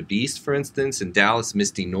Petra and the Beast, for instance, in Dallas,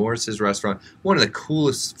 Misty Norris's restaurant, one of the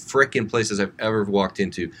coolest frickin' places I've ever walked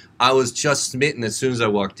into. I was just smitten as soon as I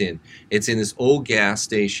walked in. It's in this old gas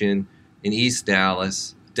station in East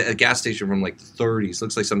Dallas, a gas station from like the 30s.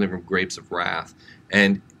 Looks like something from Grapes of Wrath.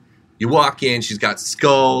 And You walk in, she's got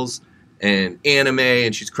Skulls and anime,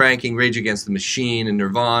 and she's cranking Rage Against the Machine and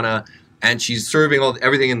Nirvana, and she's serving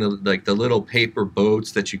everything in the little paper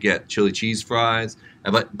boats that you get chili cheese fries.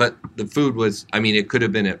 But the food was, I mean, it could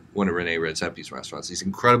have been at one of Rene Redzepi's restaurants. These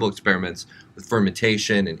incredible experiments with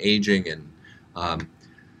fermentation and aging and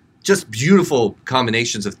just beautiful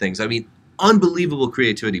combinations of things. I mean, unbelievable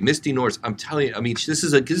creativity. Misty Norris, I'm telling you, I mean, this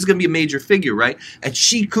is going to be a major figure, right? And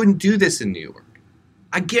she couldn't do this in New York.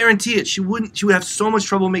 I guarantee it. She would have so much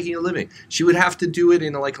trouble making a living. She would have to do it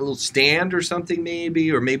in like a little stand or something,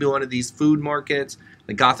 maybe one of these food markets,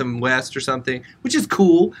 like Gotham West or something, which is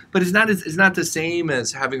cool, but it's not the same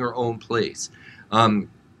as having her own place.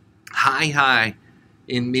 Hi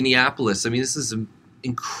in Minneapolis. I mean, this is an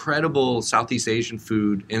incredible Southeast Asian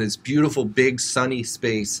food, and it's beautiful, big, sunny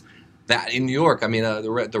space. That in New York, I mean,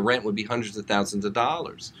 the rent would be hundreds of thousands of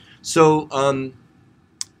dollars. So,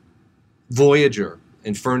 Voyager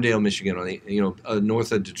in Ferndale, Michigan, on the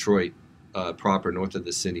north of Detroit, proper north of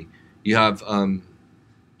the city. You have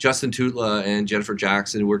Justin Tutla and Jennifer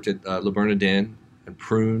Jackson, who worked at Le Bernardin and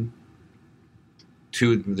Prune,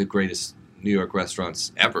 two of the greatest New York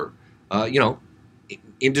restaurants ever.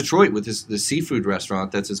 In Detroit with the seafood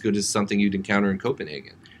restaurant that's as good as something you'd encounter in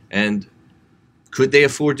Copenhagen. And could they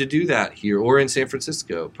afford to do that here or in San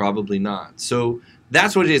Francisco? Probably not. So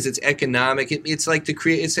that's what it is. It's economic. It's like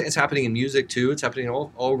it's happening in music too. It's happening in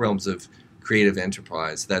all realms of creative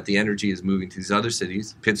enterprise, that the energy is moving to these other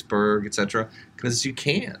cities, Pittsburgh, etc., because you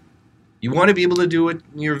can. You want to be able to do what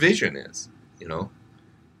your vision is, Well,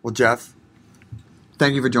 Jeff,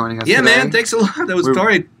 thank you for joining us today. Man, thanks a lot.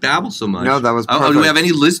 Sorry I babbled so much. No, that was perfect. Do we have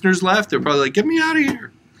any listeners left? They're probably like, get me out of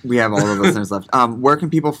here. We have all the listeners left. Where can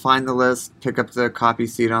people find the list, pick up the copy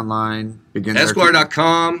seat online?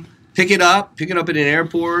 Esquire.com. Pick it up at an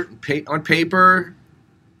airport, on paper.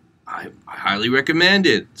 I highly recommend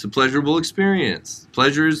it. It's a pleasurable experience.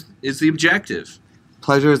 Pleasure is the objective.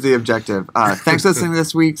 Pleasure is the objective. Thanks for listening to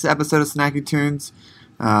this week's episode of Snacky Tunes.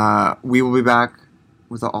 We will be back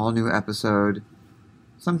with an all-new episode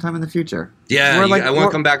sometime in the future. Yeah, I want to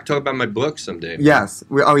come back and talk about my book someday. Yes.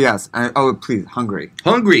 Yes. Please, Hungry.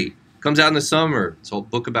 Hungry. Comes out in the summer. It's a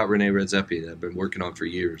book about Rene Redzepi that I've been working on for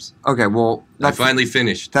years. Okay, well... I finally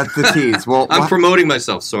finished. That's the tease. Well, I'm promoting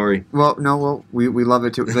myself, sorry. Well, no, we love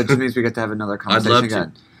it too. That just means we get to have another conversation I'd love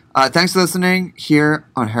again. Thanks for listening here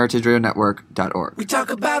on heritageradionetwork.org. We talk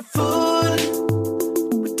about food.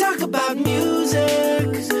 We talk about music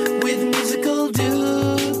with musical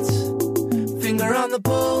dudes. Finger on the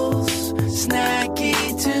pulse, snacky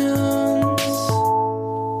tunes.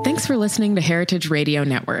 Thanks for listening to Heritage Radio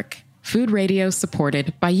Network. Food radio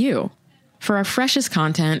supported by you. For our freshest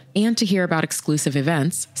content and to hear about exclusive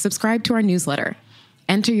events, subscribe to our newsletter.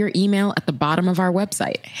 Enter your email at the bottom of our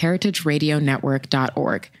website,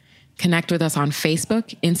 heritageradionetwork.org. Connect with us on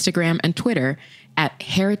Facebook, Instagram, and Twitter at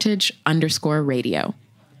heritage_radio.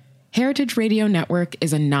 Heritage Radio Network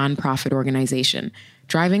is a nonprofit organization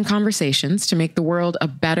driving conversations to make the world a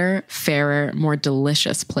better, fairer, more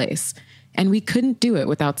delicious place. And we couldn't do it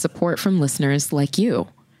without support from listeners like you.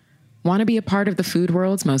 Want to be a part of the food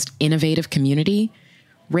world's most innovative community?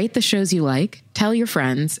 Rate the shows you like, tell your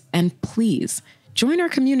friends, and please join our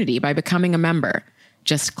community by becoming a member.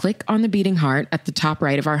 Just click on the beating heart at the top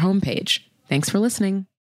right of our homepage. Thanks for listening.